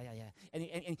 yeah.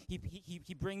 And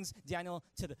he brings Daniel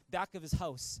to the back of his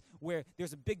house where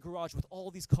there's a big garage with all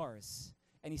these cars.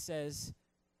 And he says,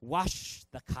 wash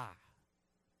the car.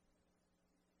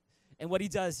 And what he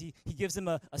does, he gives him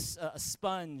a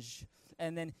sponge,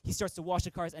 and then he starts to wash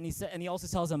the cars, and he also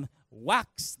tells him,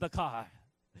 wax the car.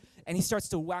 And he starts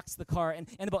to wax the car, and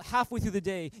about halfway through the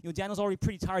day, Daniel's already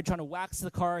pretty tired trying to wax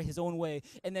the car his own way.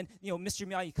 And then, Mr.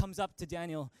 Miyagi comes up to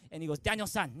Daniel, and he goes,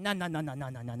 Daniel-san,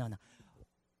 no.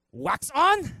 Wax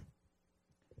on,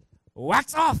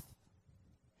 wax off,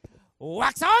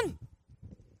 wax on,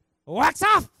 wax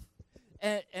off.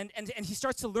 And he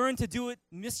starts to learn to do it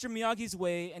Mr. Miyagi's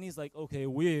way, and he's like, okay,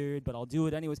 weird, but I'll do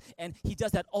it anyways. And he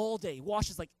does that all day. He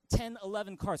washes like 10,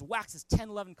 11 cars, waxes 10,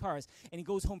 11 cars, and he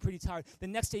goes home pretty tired. The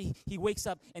next day, he wakes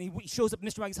up, and he shows up at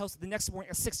Mr. Miyagi's house the next morning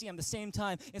at 6 a.m., the same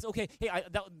time. And it's okay, hey,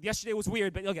 yesterday was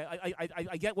weird, but okay,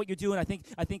 I get what you're doing. I think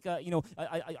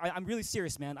I'm really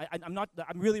serious, man. I'm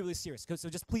really, really serious. So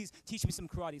just please teach me some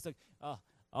karate. He's like, oh,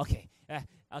 okay.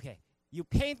 You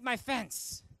paint my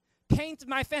fence. Paint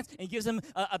my fence, and he gives him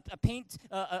a paint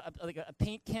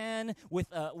can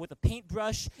with a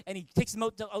paintbrush, and he takes him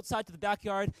outside to the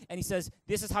backyard, and he says,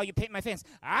 "This is how you paint my fence: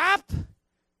 up,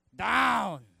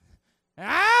 down,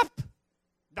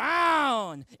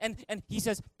 down. And he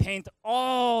says, paint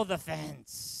all the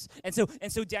fence. And so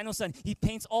Daniel's son, he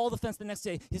paints all the fence the next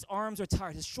day. His arms are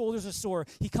tired. His shoulders are sore.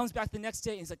 He comes back the next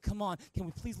day and he's like, come on, can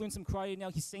we please learn some karate now?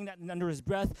 He's saying that under his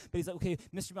breath. But he's like, okay,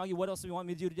 Mr. Miyagi, what else do you want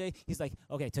me to do today? He's like,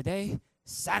 okay, today,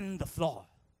 sand the floor.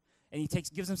 And he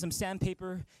gives him some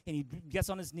sandpaper and he gets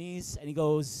on his knees and he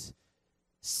goes,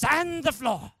 sand the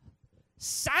floor.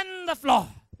 Sand the floor.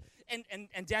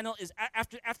 And Daniel is,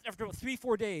 after about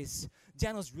 3-4 days,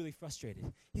 Daniel's really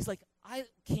frustrated. He's like, I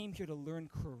came here to learn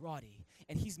karate,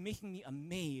 and he's making me a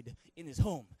maid in his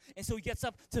home. And so he gets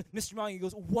up to Mr. Miyagi and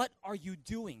goes, what are you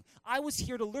doing? I was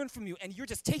here to learn from you, and you're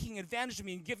just taking advantage of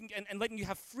me and giving and letting you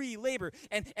have free labor.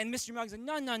 And Mr. Miyagi's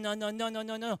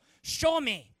like, no. Show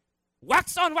me.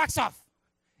 Wax on, wax off.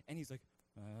 And he's like,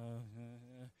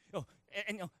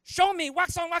 show me,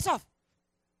 wax on, wax off.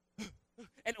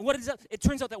 And what is that? It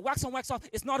turns out that wax on, wax off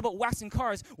is not about waxing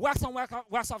cars. Wax on,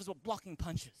 wax off is about blocking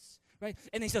punches, right?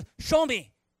 And he says, show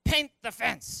me, paint the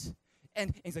fence.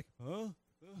 And he's like, huh?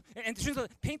 And it turns out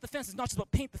that paint the fence is not just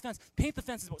about paint the fence. Paint the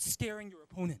fence is about scaring your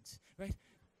opponent, right?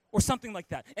 Or something like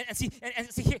that. And see,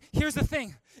 here's the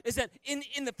thing, is that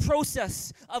in the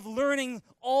process of learning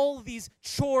all these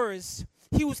chores,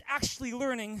 he was actually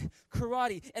learning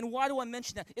karate. And why do I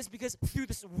mention that? It's because through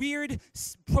this weird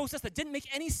process that didn't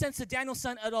make any sense to Daniel's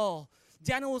son at all,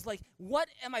 Daniel was like, what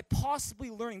am I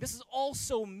possibly learning? This is all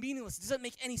so meaningless. It doesn't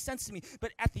make any sense to me.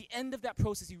 But at the end of that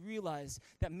process, he realized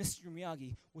that Mr.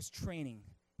 Miyagi was training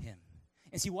him.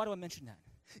 And see, why do I mention that?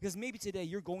 Because maybe today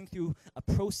you're going through a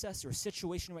process or a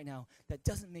situation right now that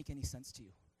doesn't make any sense to you.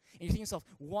 And you think to yourself,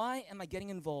 why am I getting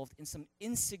involved in some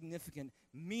insignificant,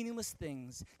 meaningless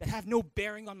things that have no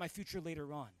bearing on my future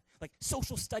later on? Like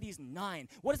social studies 9.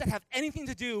 What does that have anything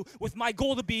to do with my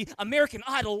goal to be American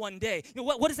Idol one day? You know,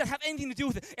 what does that have anything to do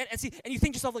with it? And you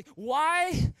think to yourself, like,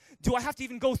 why do I have to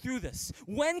even go through this?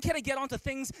 When can I get onto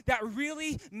things that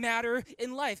really matter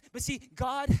in life? But see,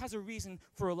 God has a reason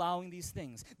for allowing these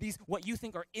things. These, what you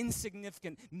think are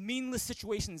insignificant, meaningless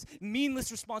situations,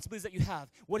 meaningless responsibilities that you have.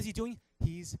 What is he doing?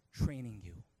 He's training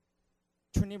you.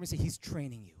 Turn to your neighbor and say, he's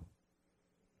training you.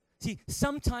 See,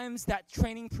 sometimes that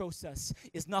training process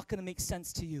is not going to make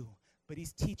sense to you, but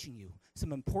he's teaching you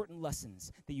some important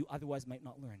lessons that you otherwise might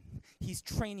not learn. He's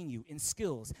training you in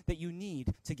skills that you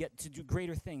need to get to do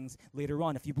greater things later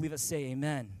on. If you believe it, say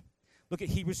amen. Look at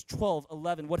Hebrews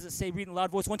 12:11. What does it say? Read in a loud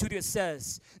voice. 1, 2, 3. It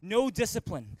says, no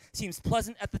discipline seems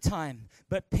pleasant at the time,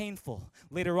 but painful.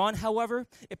 Later on, however,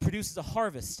 it produces a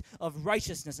harvest of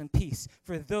righteousness and peace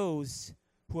for those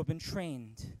who have been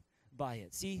trained by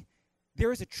it. See,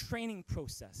 there is a training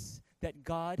process that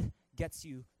God gets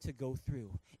you to go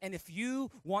through. And if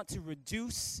you want to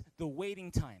reduce the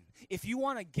waiting time, if you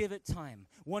want to give it time,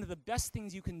 one of the best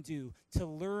things you can do to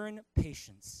learn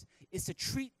patience is to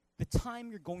treat the time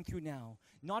you're going through now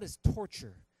not as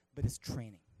torture, but as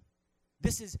training.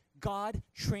 This is God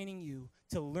training you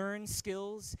to learn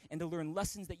skills and to learn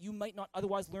lessons that you might not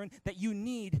otherwise learn that you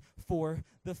need for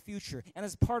the future. And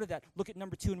as part of that, look at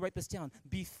number 2 and write this down.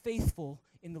 Be faithful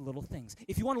in the little things.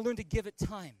 If you want to learn to give it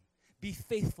time, be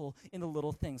faithful in the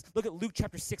little things. Look at Luke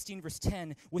chapter 16, verse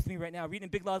 10 with me right now. Read in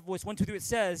a big loud voice. 1, 2, 3. It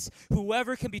says,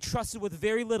 whoever can be trusted with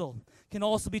very little can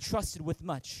also be trusted with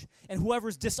much. And whoever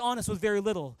is dishonest with very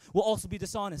little will also be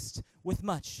dishonest with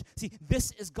much. See,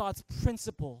 this is God's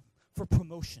principle for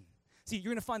promotion. See,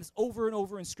 you're going to find this over and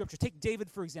over in Scripture. Take David,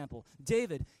 for example.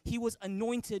 David, he was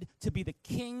anointed to be the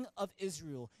king of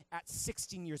Israel at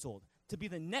 16 years old. To be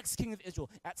the next king of Israel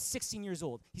at 16 years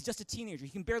old. He's just a teenager.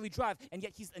 He can barely drive, and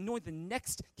yet he's anointed the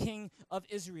next king of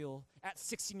Israel at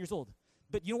 16 years old.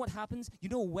 But you know what happens? You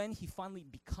know when he finally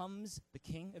becomes the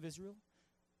king of Israel?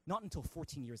 Not until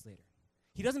 14 years later.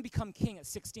 He doesn't become king at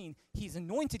 16. He's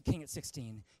anointed king at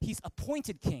 16. He's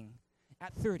appointed king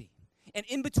at 30. And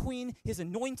in between his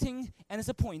anointing and his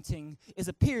appointing is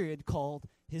a period called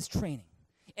his training.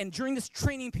 And during this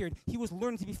training period, he was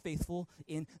learning to be faithful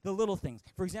in the little things.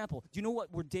 For example, do you know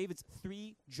what were David's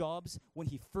 3 jobs when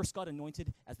he first got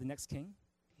anointed as the next king?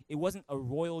 It wasn't a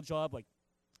royal job like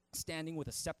standing with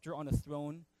a scepter on a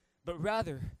throne, but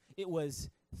rather it was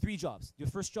 3 jobs. Your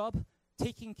first job,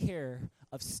 taking care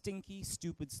of stinky,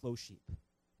 stupid, slow sheep.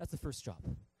 That's the first job.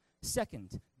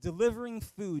 Second, delivering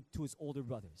food to his older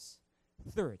brothers.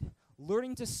 Third,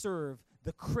 learning to serve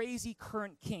the crazy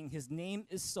current king. His name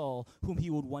is Saul, whom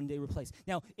he would one day replace.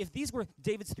 Now, if these were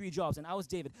David's 3 jobs and I was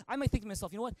David, I might think to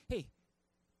myself, you know what? Hey,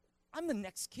 I'm the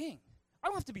next king. I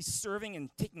don't have to be serving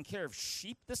and taking care of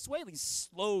sheep this way, these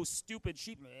slow, stupid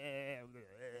sheep.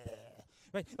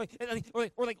 Right?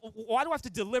 Or why do I have to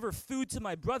deliver food to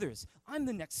my brothers? I'm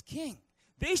the next king.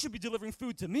 They should be delivering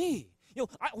food to me.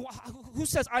 Who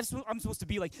says I'm supposed to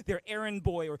be like their errand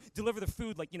boy or deliver the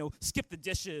food, like, skip the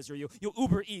dishes or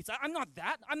Uber Eats? I'm not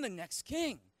that. I'm the next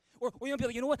king. Or you'll be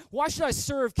like, you know what? Why should I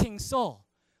serve King Saul?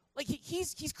 Like,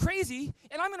 he's crazy,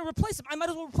 and I'm going to replace him. I might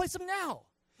as well replace him now.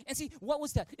 And see, what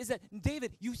was that? Is that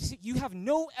David, you have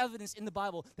no evidence in the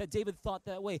Bible that David thought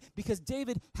that way, because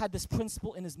David had this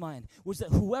principle in his mind, which is that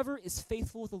whoever is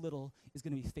faithful with a little is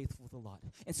going to be faithful with a lot.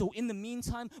 And so in the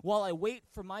meantime, while I wait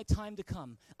for my time to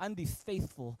come, I'm going to be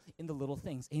faithful in the little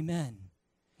things. Amen.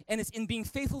 And it's in being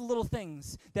faithful to little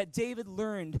things that David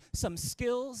learned some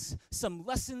skills, some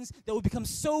lessons that would become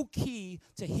so key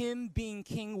to him being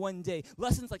king one day.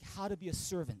 Lessons like how to be a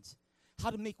servant,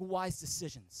 how to make wise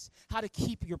decisions, how to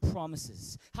keep your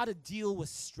promises, how to deal with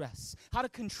stress, how to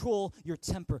control your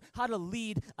temper, how to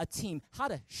lead a team, how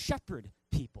to shepherd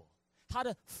people, how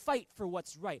to fight for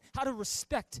what's right, how to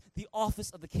respect the office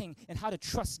of the king, and how to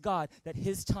trust God that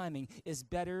his timing is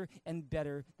better and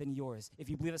better than yours. If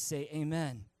you believe it, say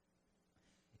amen.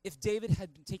 If David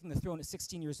had been taking the throne at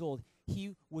 16 years old,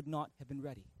 he would not have been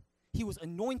ready. He was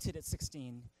anointed at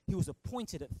 16. He was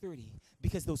appointed at 30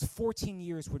 because those 14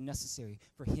 years were necessary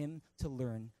for him to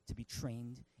learn to be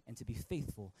trained and to be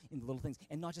faithful in the little things.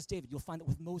 And not just David. You'll find it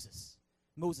with Moses.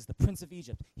 Moses, the prince of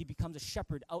Egypt, he becomes a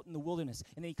shepherd out in the wilderness,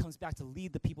 and then he comes back to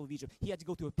lead the people of Egypt. He had to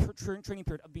go through a training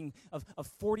period of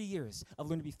 40 years of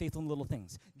learning to be faithful in little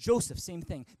things. Joseph, same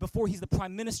thing. Before he's the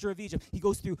prime minister of Egypt, he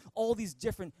goes through all these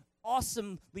different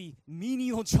awesomely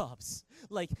menial jobs,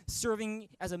 like serving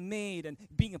as a maid and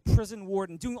being a prison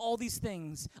warden, doing all these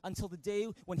things until the day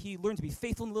when he learned to be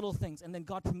faithful in little things, and then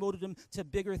God promoted him to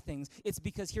bigger things. It's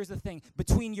because, here's the thing,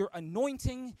 between your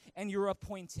anointing and your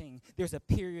appointing, there's a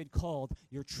period called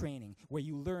your training, where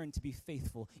you learn to be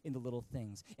faithful in the little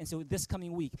things. And so this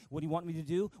coming week, what do you want me to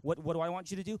do? What do I want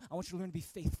you to do? I want you to learn to be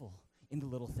faithful in the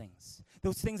little things.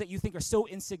 Those things that you think are so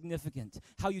insignificant.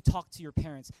 How you talk to your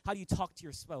parents. How you talk to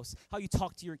your spouse. How you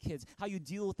talk to your kids. How you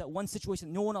deal with that one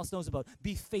situation no one else knows about.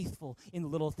 Be faithful in the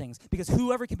little things. Because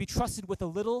whoever can be trusted with a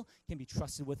little can be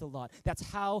trusted with a lot. That's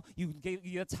how you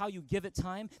give it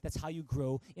time. That's how you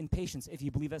grow in patience. If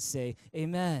you believe that, say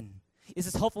amen. Is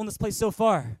this helpful in this place so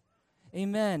far?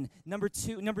 Amen. Number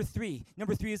three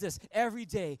is this. Every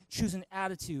day, choose an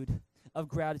attitude of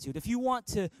gratitude. If you want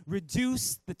to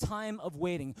reduce the time of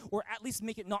waiting, or at least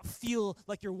make it not feel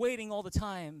like you're waiting all the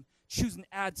time, choose an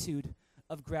attitude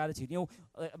of gratitude.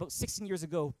 About 16 years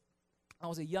ago, I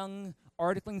was a young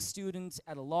articling student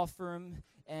at a law firm,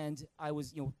 and I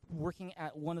was, working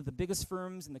at one of the biggest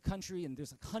firms in the country, and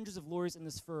there's like hundreds of lawyers in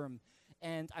this firm.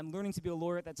 And I'm learning to be a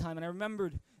lawyer at that time. And I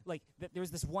remembered, that there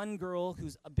was this one girl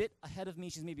who's a bit ahead of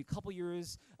me. She's maybe a couple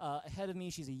years ahead of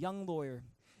me. She's a young lawyer.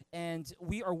 And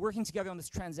we are working together on this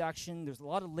transaction. There's a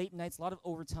lot of late nights, a lot of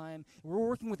overtime. We're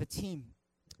working with a team.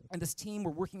 And this team,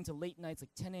 we're working to late nights, like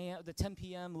 10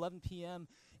 p.m., 11 p.m.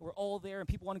 We're all there, and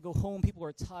people want to go home. People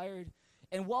are tired.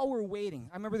 And while we're waiting,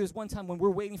 I remember there's one time when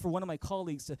we're waiting for one of my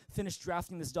colleagues to finish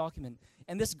drafting this document.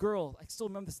 And this girl, I still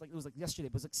remember this, it was like yesterday,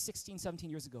 but it was like 16, 17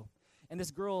 years ago. And this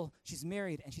girl, she's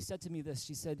married, and she said to me this.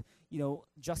 She said,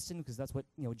 Justin, because that's what,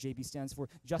 JB stands for.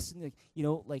 Justin, and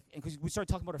because we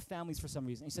started talking about our families for some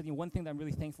reason. And he said, one thing that I'm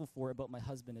really thankful for about my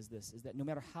husband is this, is that no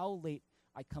matter how late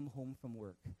I come home from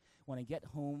work, when I get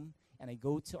home and I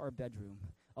go to our bedroom,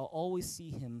 I'll always see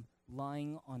him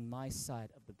lying on my side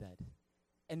of the bed.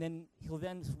 And then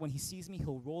when he sees me,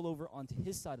 he'll roll over onto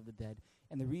his side of the bed.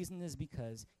 And the reason is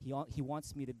because he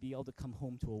wants me to be able to come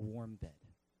home to a warm bed.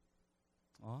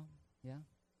 Oh, yeah.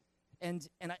 And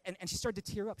she started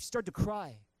to tear up. She started to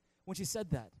cry when she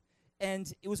said that.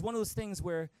 And it was one of those things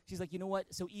where she's like, you know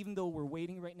what? So even though we're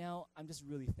waiting right now, I'm just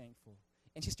really thankful.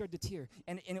 And she started to tear.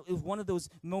 And it was one of those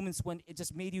moments when it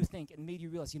just made you think and made you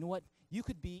realize, you know what? You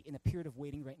could be in a period of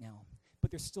waiting right now,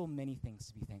 but there's still many things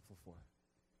to be thankful for.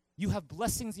 You have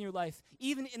blessings in your life,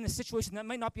 even in the situation that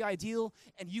might not be ideal,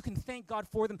 and you can thank God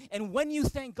for them. And when you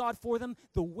thank God for them,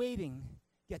 the waiting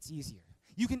gets easier.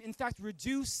 You can, in fact,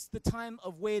 reduce the time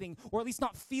of waiting, or at least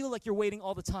not feel like you're waiting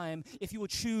all the time, if you will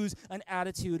choose an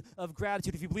attitude of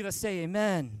gratitude. If you believe us, say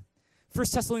amen. 1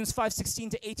 Thessalonians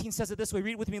 5:16-18 says it this way.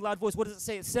 Read it with me in loud voice. What does it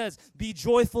say? It says, be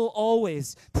joyful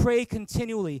always, pray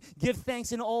continually, give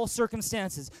thanks in all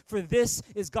circumstances, for this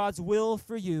is God's will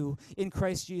for you in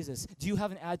Christ Jesus. Do you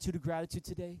have an attitude of gratitude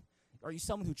today? Are you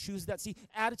someone who chooses that? See,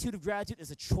 attitude of gratitude is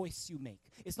a choice you make.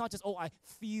 It's not just, I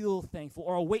feel thankful,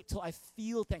 or I'll wait till I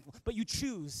feel thankful. But you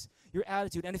choose your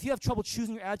attitude. And if you have trouble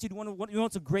choosing your attitude, you know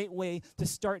what's a great way to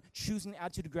start choosing the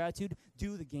attitude of gratitude?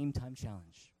 Do the Game Time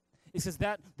Challenge. It says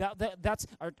that's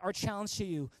our challenge to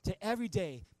you, to every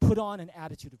day put put on an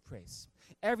attitude of praise.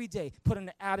 Every day, put on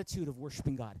an attitude of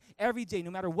worshiping God. Every day, no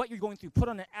matter what you're going through, put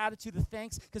on an attitude of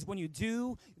thanks, because when you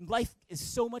do, life is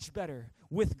so much better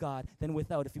with God than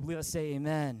without. If you believe that, say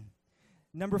amen.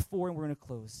 Number 4, and we're going to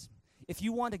close. If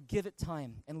you want to give it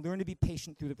time and learn to be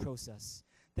patient through the process,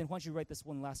 then why don't you write this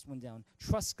last one down.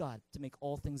 Trust God to make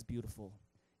all things beautiful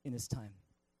in His time.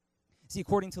 See,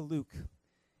 according to Luke,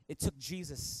 it took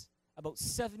Jesus about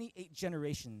 78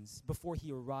 generations before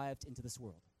He arrived into this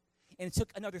world. And it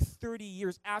took another 30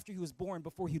 years after He was born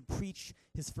before He'd preach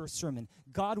His first sermon.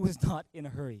 God was not in a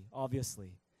hurry,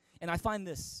 obviously. And I find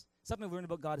this, something I've learned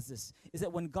about God is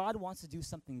that when God wants to do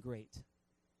something great,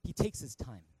 He takes His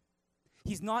time.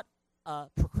 He's not a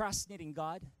procrastinating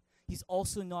God. He's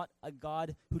also not a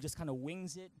God who just kind of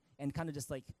wings it and kind of just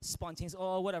like spontaneous,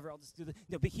 oh, whatever, I'll just do this.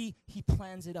 No, but he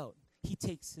plans it out. He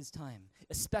takes His time,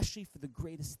 especially for the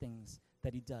greatest things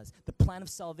that He does. The plan of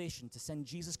salvation, to send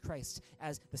Jesus Christ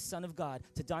as the Son of God,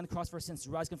 to die on the cross for our sins,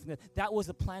 to rise again from the dead, that was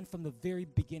the plan from the very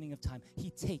beginning of time. He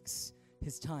takes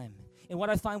His time. And what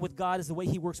I find with God is the way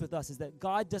He works with us is that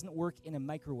God doesn't work in a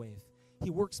microwave. He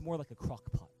works more like a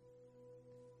crock pot.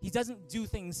 He doesn't do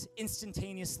things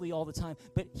instantaneously all the time,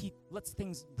 but He lets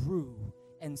things brew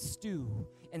and stew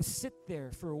and sit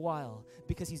there for a while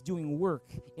because He's doing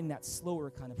work in that slower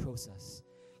kind of process.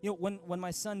 You know, when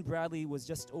my son Bradley was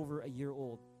just over a year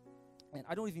old, and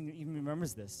I don't even remember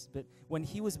this, but when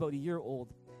he was about a year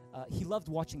old, he loved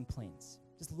watching planes,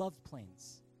 just loved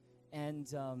planes.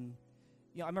 And,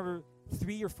 I remember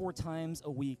 3 or 4 times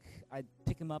a week, I'd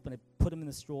pick him up and I'd put him in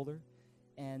the stroller,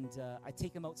 and I'd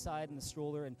take him outside in the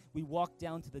stroller, and we walked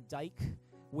down to the dike,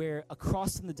 where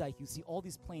across from the dike, you see all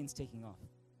these planes taking off.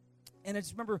 And I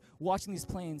just remember watching these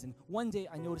planes, and one day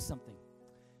I noticed something,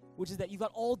 which is that you've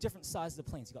got all different sizes of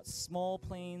planes. You've got small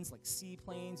planes, like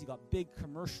seaplanes. You've got big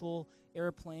commercial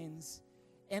airplanes.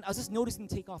 And I was just noticing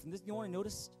them take off. And you know what I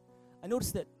noticed? I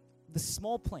noticed that the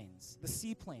small planes, the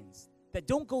seaplanes, that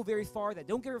don't go very far, that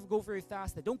don't go very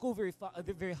fast, that don't go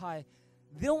very high,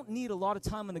 they don't need a lot of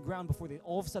time on the ground before they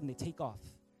all of a sudden they take off.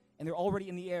 And they're already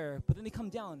in the air, but then they come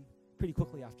down pretty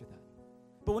quickly after that.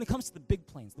 But when it comes to the big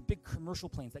planes, the big commercial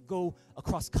planes that go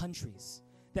across countries,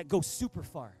 that go super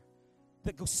far,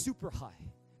 that go super high,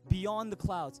 beyond the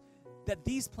clouds, that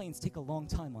these planes take a long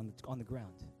time on the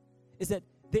ground. Is that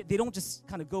they don't just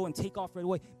kind of go and take off right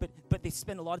away, but they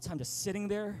spend a lot of time just sitting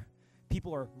there.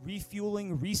 People are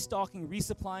refueling, restocking,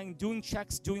 resupplying, doing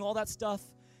checks, doing all that stuff,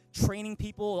 training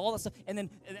people, all that stuff. And then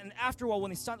after a while, when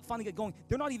they finally get going,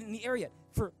 they're not even in the air yet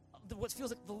for what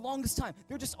feels like the longest time.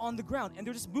 They're just on the ground, and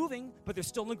they're just moving, but they're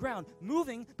still on the ground.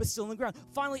 Moving, but still on the ground.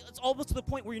 Finally, it's almost to the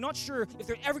point where you're not sure if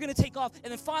they're ever going to take off,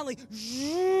 and then finally,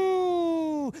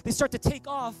 they start to take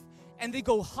off, and they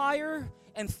go higher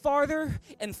and farther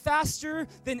and faster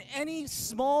than any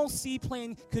small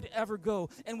seaplane could ever go.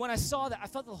 And when I saw that, I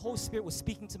felt the Holy Spirit was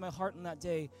speaking to my heart on that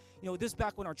day. This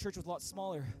back when our church was a lot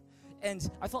smaller.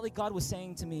 And I felt like God was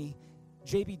saying to me,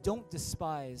 JB, don't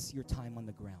despise your time on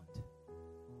the ground.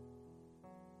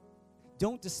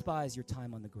 Don't despise your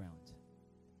time on the ground.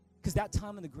 Because that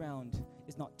time on the ground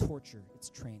is not torture,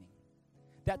 it's training.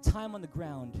 That time on the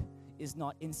ground is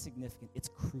not insignificant, it's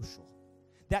crucial.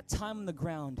 That time on the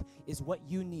ground is what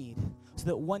you need so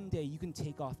that one day you can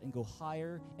take off and go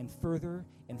higher and further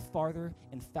and farther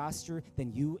and faster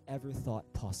than you ever thought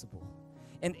possible.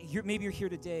 And maybe you're here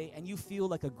today and you feel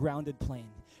like a grounded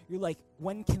plane. You're like,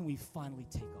 when can we finally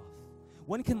take off?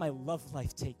 When can my love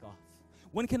life take off?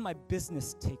 When can my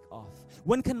business take off?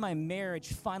 When can my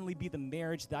marriage finally be the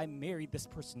marriage that I married this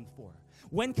person for?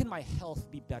 When can my health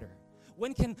be better?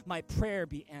 When can my prayer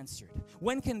be answered?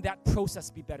 When can that process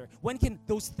be better? When can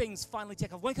those things finally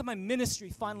take off? When can my ministry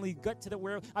finally get to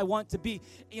where I want to be?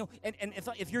 And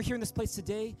if you're here in this place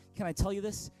today, can I tell you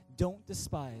this? Don't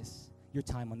despise your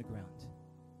time on the ground.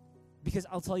 Because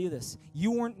I'll tell you this,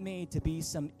 you weren't made to be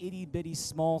some itty-bitty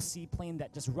small seaplane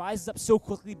that just rises up so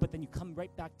quickly, but then you come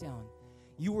right back down.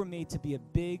 You were made to be a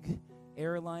big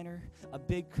airliner, a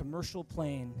big commercial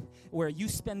plane where you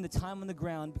spend the time on the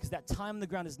ground because that time on the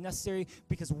ground is necessary,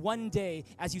 because one day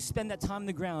as you spend that time on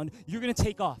the ground, you're going to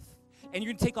take off. And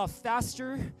you're going to take off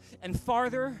faster and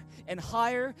farther and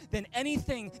higher than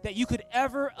anything that you could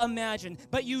ever imagine.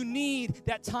 But you need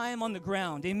that time on the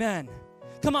ground. Amen.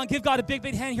 Come on, give God a big,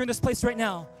 big hand here in this place right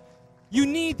now. You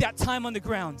need that time on the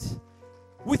ground.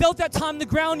 Without that time on the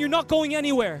ground, you're not going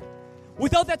anywhere.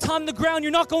 Without that time on the ground,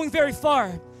 you're not going very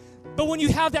far. But when you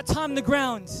have that time on the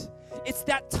ground, it's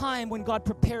that time when God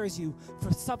prepares you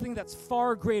for something that's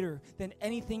far greater than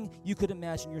anything you could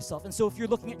imagine yourself. And so if you're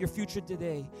looking at your future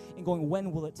today and going,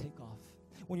 when will it take off?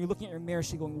 When you're looking at your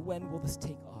marriage, you're going, when will this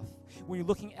take off? When you're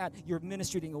looking at your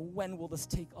ministry, you're going, when will this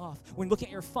take off? When you're looking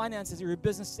at your finances or your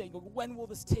business, you're going, when will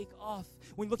this take off?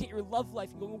 When you're looking at your love life,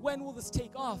 you're going, when will this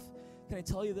take off? Can I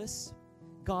tell you this?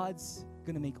 God's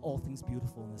going to make all things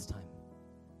beautiful in this time.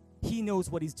 He knows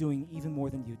what he's doing even more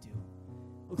than you do.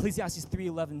 Ecclesiastes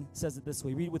 3:11 says it this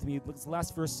way. Read it with me. It's the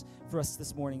last verse for us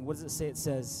this morning. What does it say? It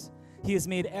says, he has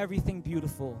made everything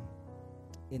beautiful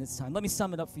in its time. Let me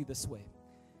sum it up for you this way.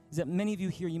 Is that many of you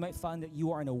here, you might find that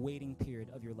you are in a waiting period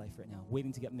of your life right now,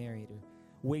 waiting to get married, or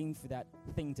waiting for that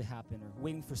thing to happen, or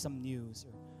waiting for some news,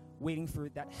 or waiting for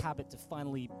that habit to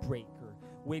finally break, or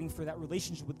waiting for that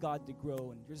relationship with God to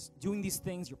grow, and you're just doing these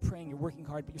things, you're praying, you're working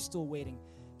hard, but you're still waiting.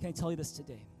 Can I tell you this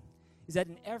today? Is that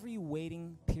in every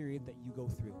waiting period that you go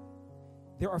through,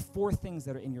 there are 4 things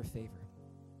that are in your favor.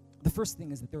 The first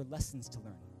thing is that there are lessons to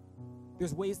learn.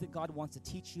 There's ways that God wants to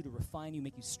teach you, to refine you,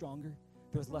 make you stronger.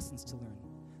 There's lessons to learn.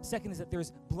 Second is that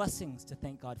there's blessings to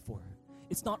thank God for.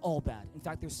 It's not all bad. In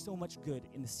fact, there's so much good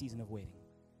in the season of waiting.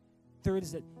 Third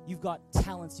is that you've got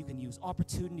talents you can use,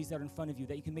 opportunities that are in front of you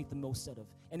that you can make the most out of.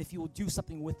 And if you will do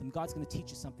something with them, God's going to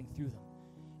teach you something through them.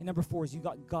 And number 4 is you've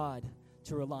got God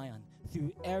to rely on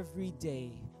through every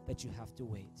day that you have to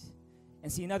wait.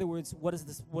 And see, in other words, what is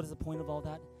the point of all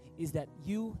that? Is that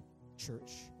you,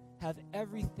 church, have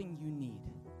everything you need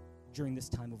during this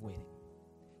time of waiting.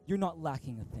 You're not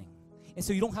lacking a thing. And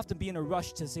so you don't have to be in a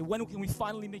rush to say, when can we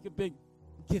finally make it big?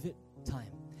 Give it time.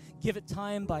 Give it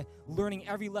time by learning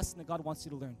every lesson that God wants you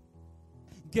to learn.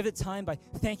 Give it time by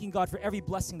thanking God for every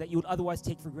blessing that you would otherwise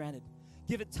take for granted.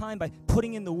 Give it time by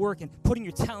putting in the work and putting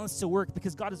your talents to work,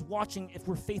 because God is watching if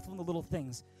we're faithful in the little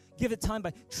things. Give it time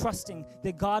by trusting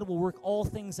that God will work all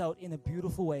things out in a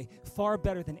beautiful way, far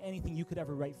better than anything you could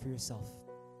ever write for yourself.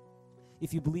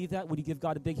 If you believe that, would you give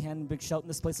God a big hand and a big shout in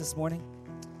this place this morning?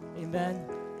 Amen.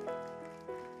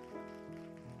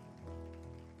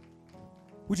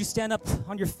 Would you stand up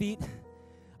on your feet?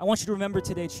 I want you to remember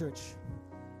today, church,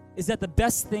 is that the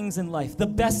best things in life,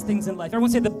 everyone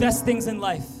say the best things in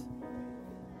life.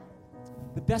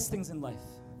 The best things in life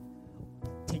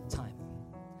take time.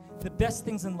 The best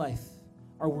things in life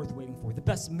are worth waiting for. The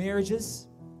best marriages,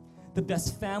 the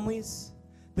best families,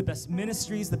 the best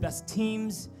ministries, the best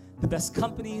teams, the best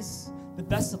companies, the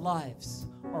best lives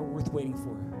are worth waiting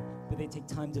for. But they take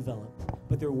time to develop,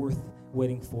 but they're worth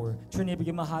waiting for. Turn to your neighbor,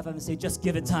 give him a high five and say, just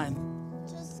give it time.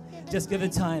 Just give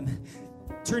it time.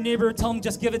 Turn to your neighbor and tell him,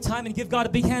 just give it time, and give God a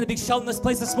big hand, a big shout in this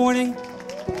place this morning.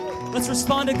 Let's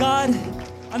respond to God.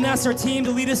 I'm going to ask our team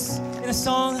to lead us in a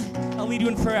song. I'll lead you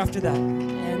in prayer after that.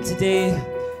 And today,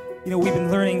 we've been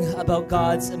learning about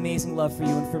God's amazing love for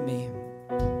you and for me.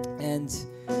 And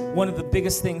one of the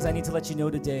biggest things I need to let you know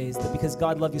today is that because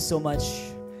God loved you so much,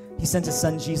 he sent his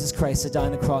son, Jesus Christ, to die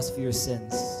on the cross for your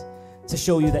sins, to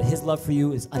show you that his love for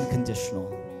you is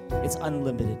unconditional. It's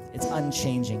unlimited. It's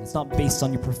unchanging. It's not based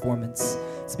on your performance.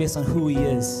 It's based on who he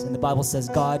is. And the Bible says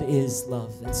God is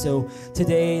love. And so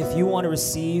today, if you want to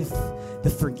receive the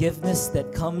forgiveness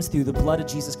that comes through the blood of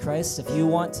Jesus Christ, if you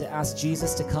want to ask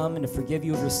Jesus to come and to forgive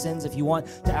you of your sins, if you want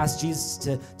to ask Jesus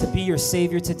to be your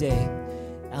Savior today,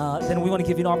 then we want to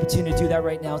give you an opportunity to do that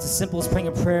right now. It's as simple as praying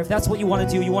a prayer. If that's what you want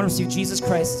to do, you want to receive Jesus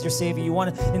Christ as your Savior, you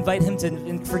want to invite him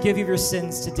to forgive you of your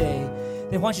sins today,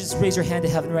 then why don't you just raise your hand to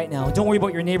heaven right now. Don't worry about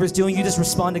what your neighbor's doing. You just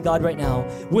respond to God right now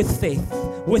with faith,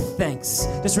 with thanks.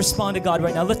 Just respond to God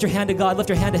right now. Lift your hand to God. Lift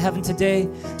your hand to heaven today.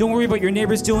 Don't worry about what your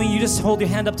neighbor's doing. You just hold your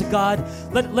hand up to God.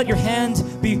 Let your hand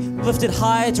be lifted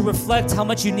high to reflect how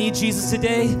much you need Jesus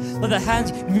today. Let the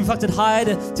hand be reflected high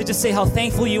to just say how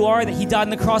thankful you are that he died on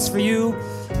the cross for you.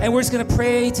 And we're just going to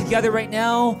pray together right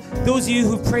now. Those of you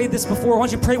who've prayed this before, why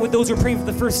don't you pray with those who are praying for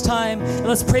the first time? And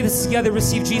let's pray this together.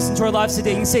 Receive Jesus into our lives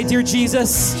today. You can say, Dear Jesus,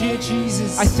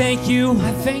 I thank you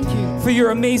for your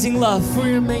amazing love.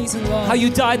 How you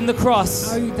died on the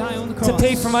cross to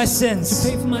pay for my sins.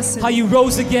 How you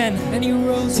rose again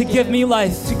to give me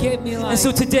life. And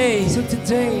so today,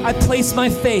 I place my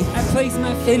faith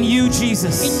in you,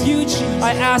 Jesus.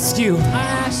 I ask you,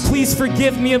 please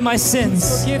forgive me of my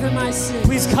sins.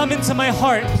 Please come into my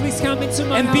heart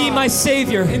and be my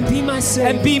Savior and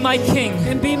be my King,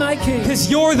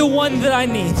 because you're the one that I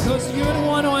need.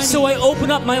 So I open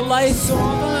up my life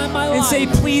and say,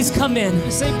 please come in.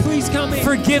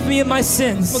 Forgive me of my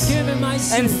sins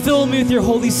and fill me with your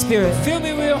Holy Spirit.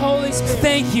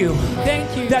 Thank you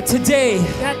that today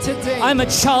I'm a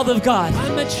child of God,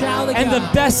 and the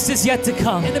best is yet to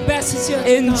come.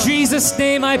 In Jesus'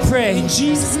 name I pray.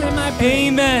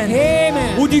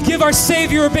 Amen. Would you give our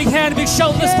Savior a big hand, a big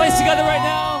shout in this place together right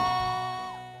now?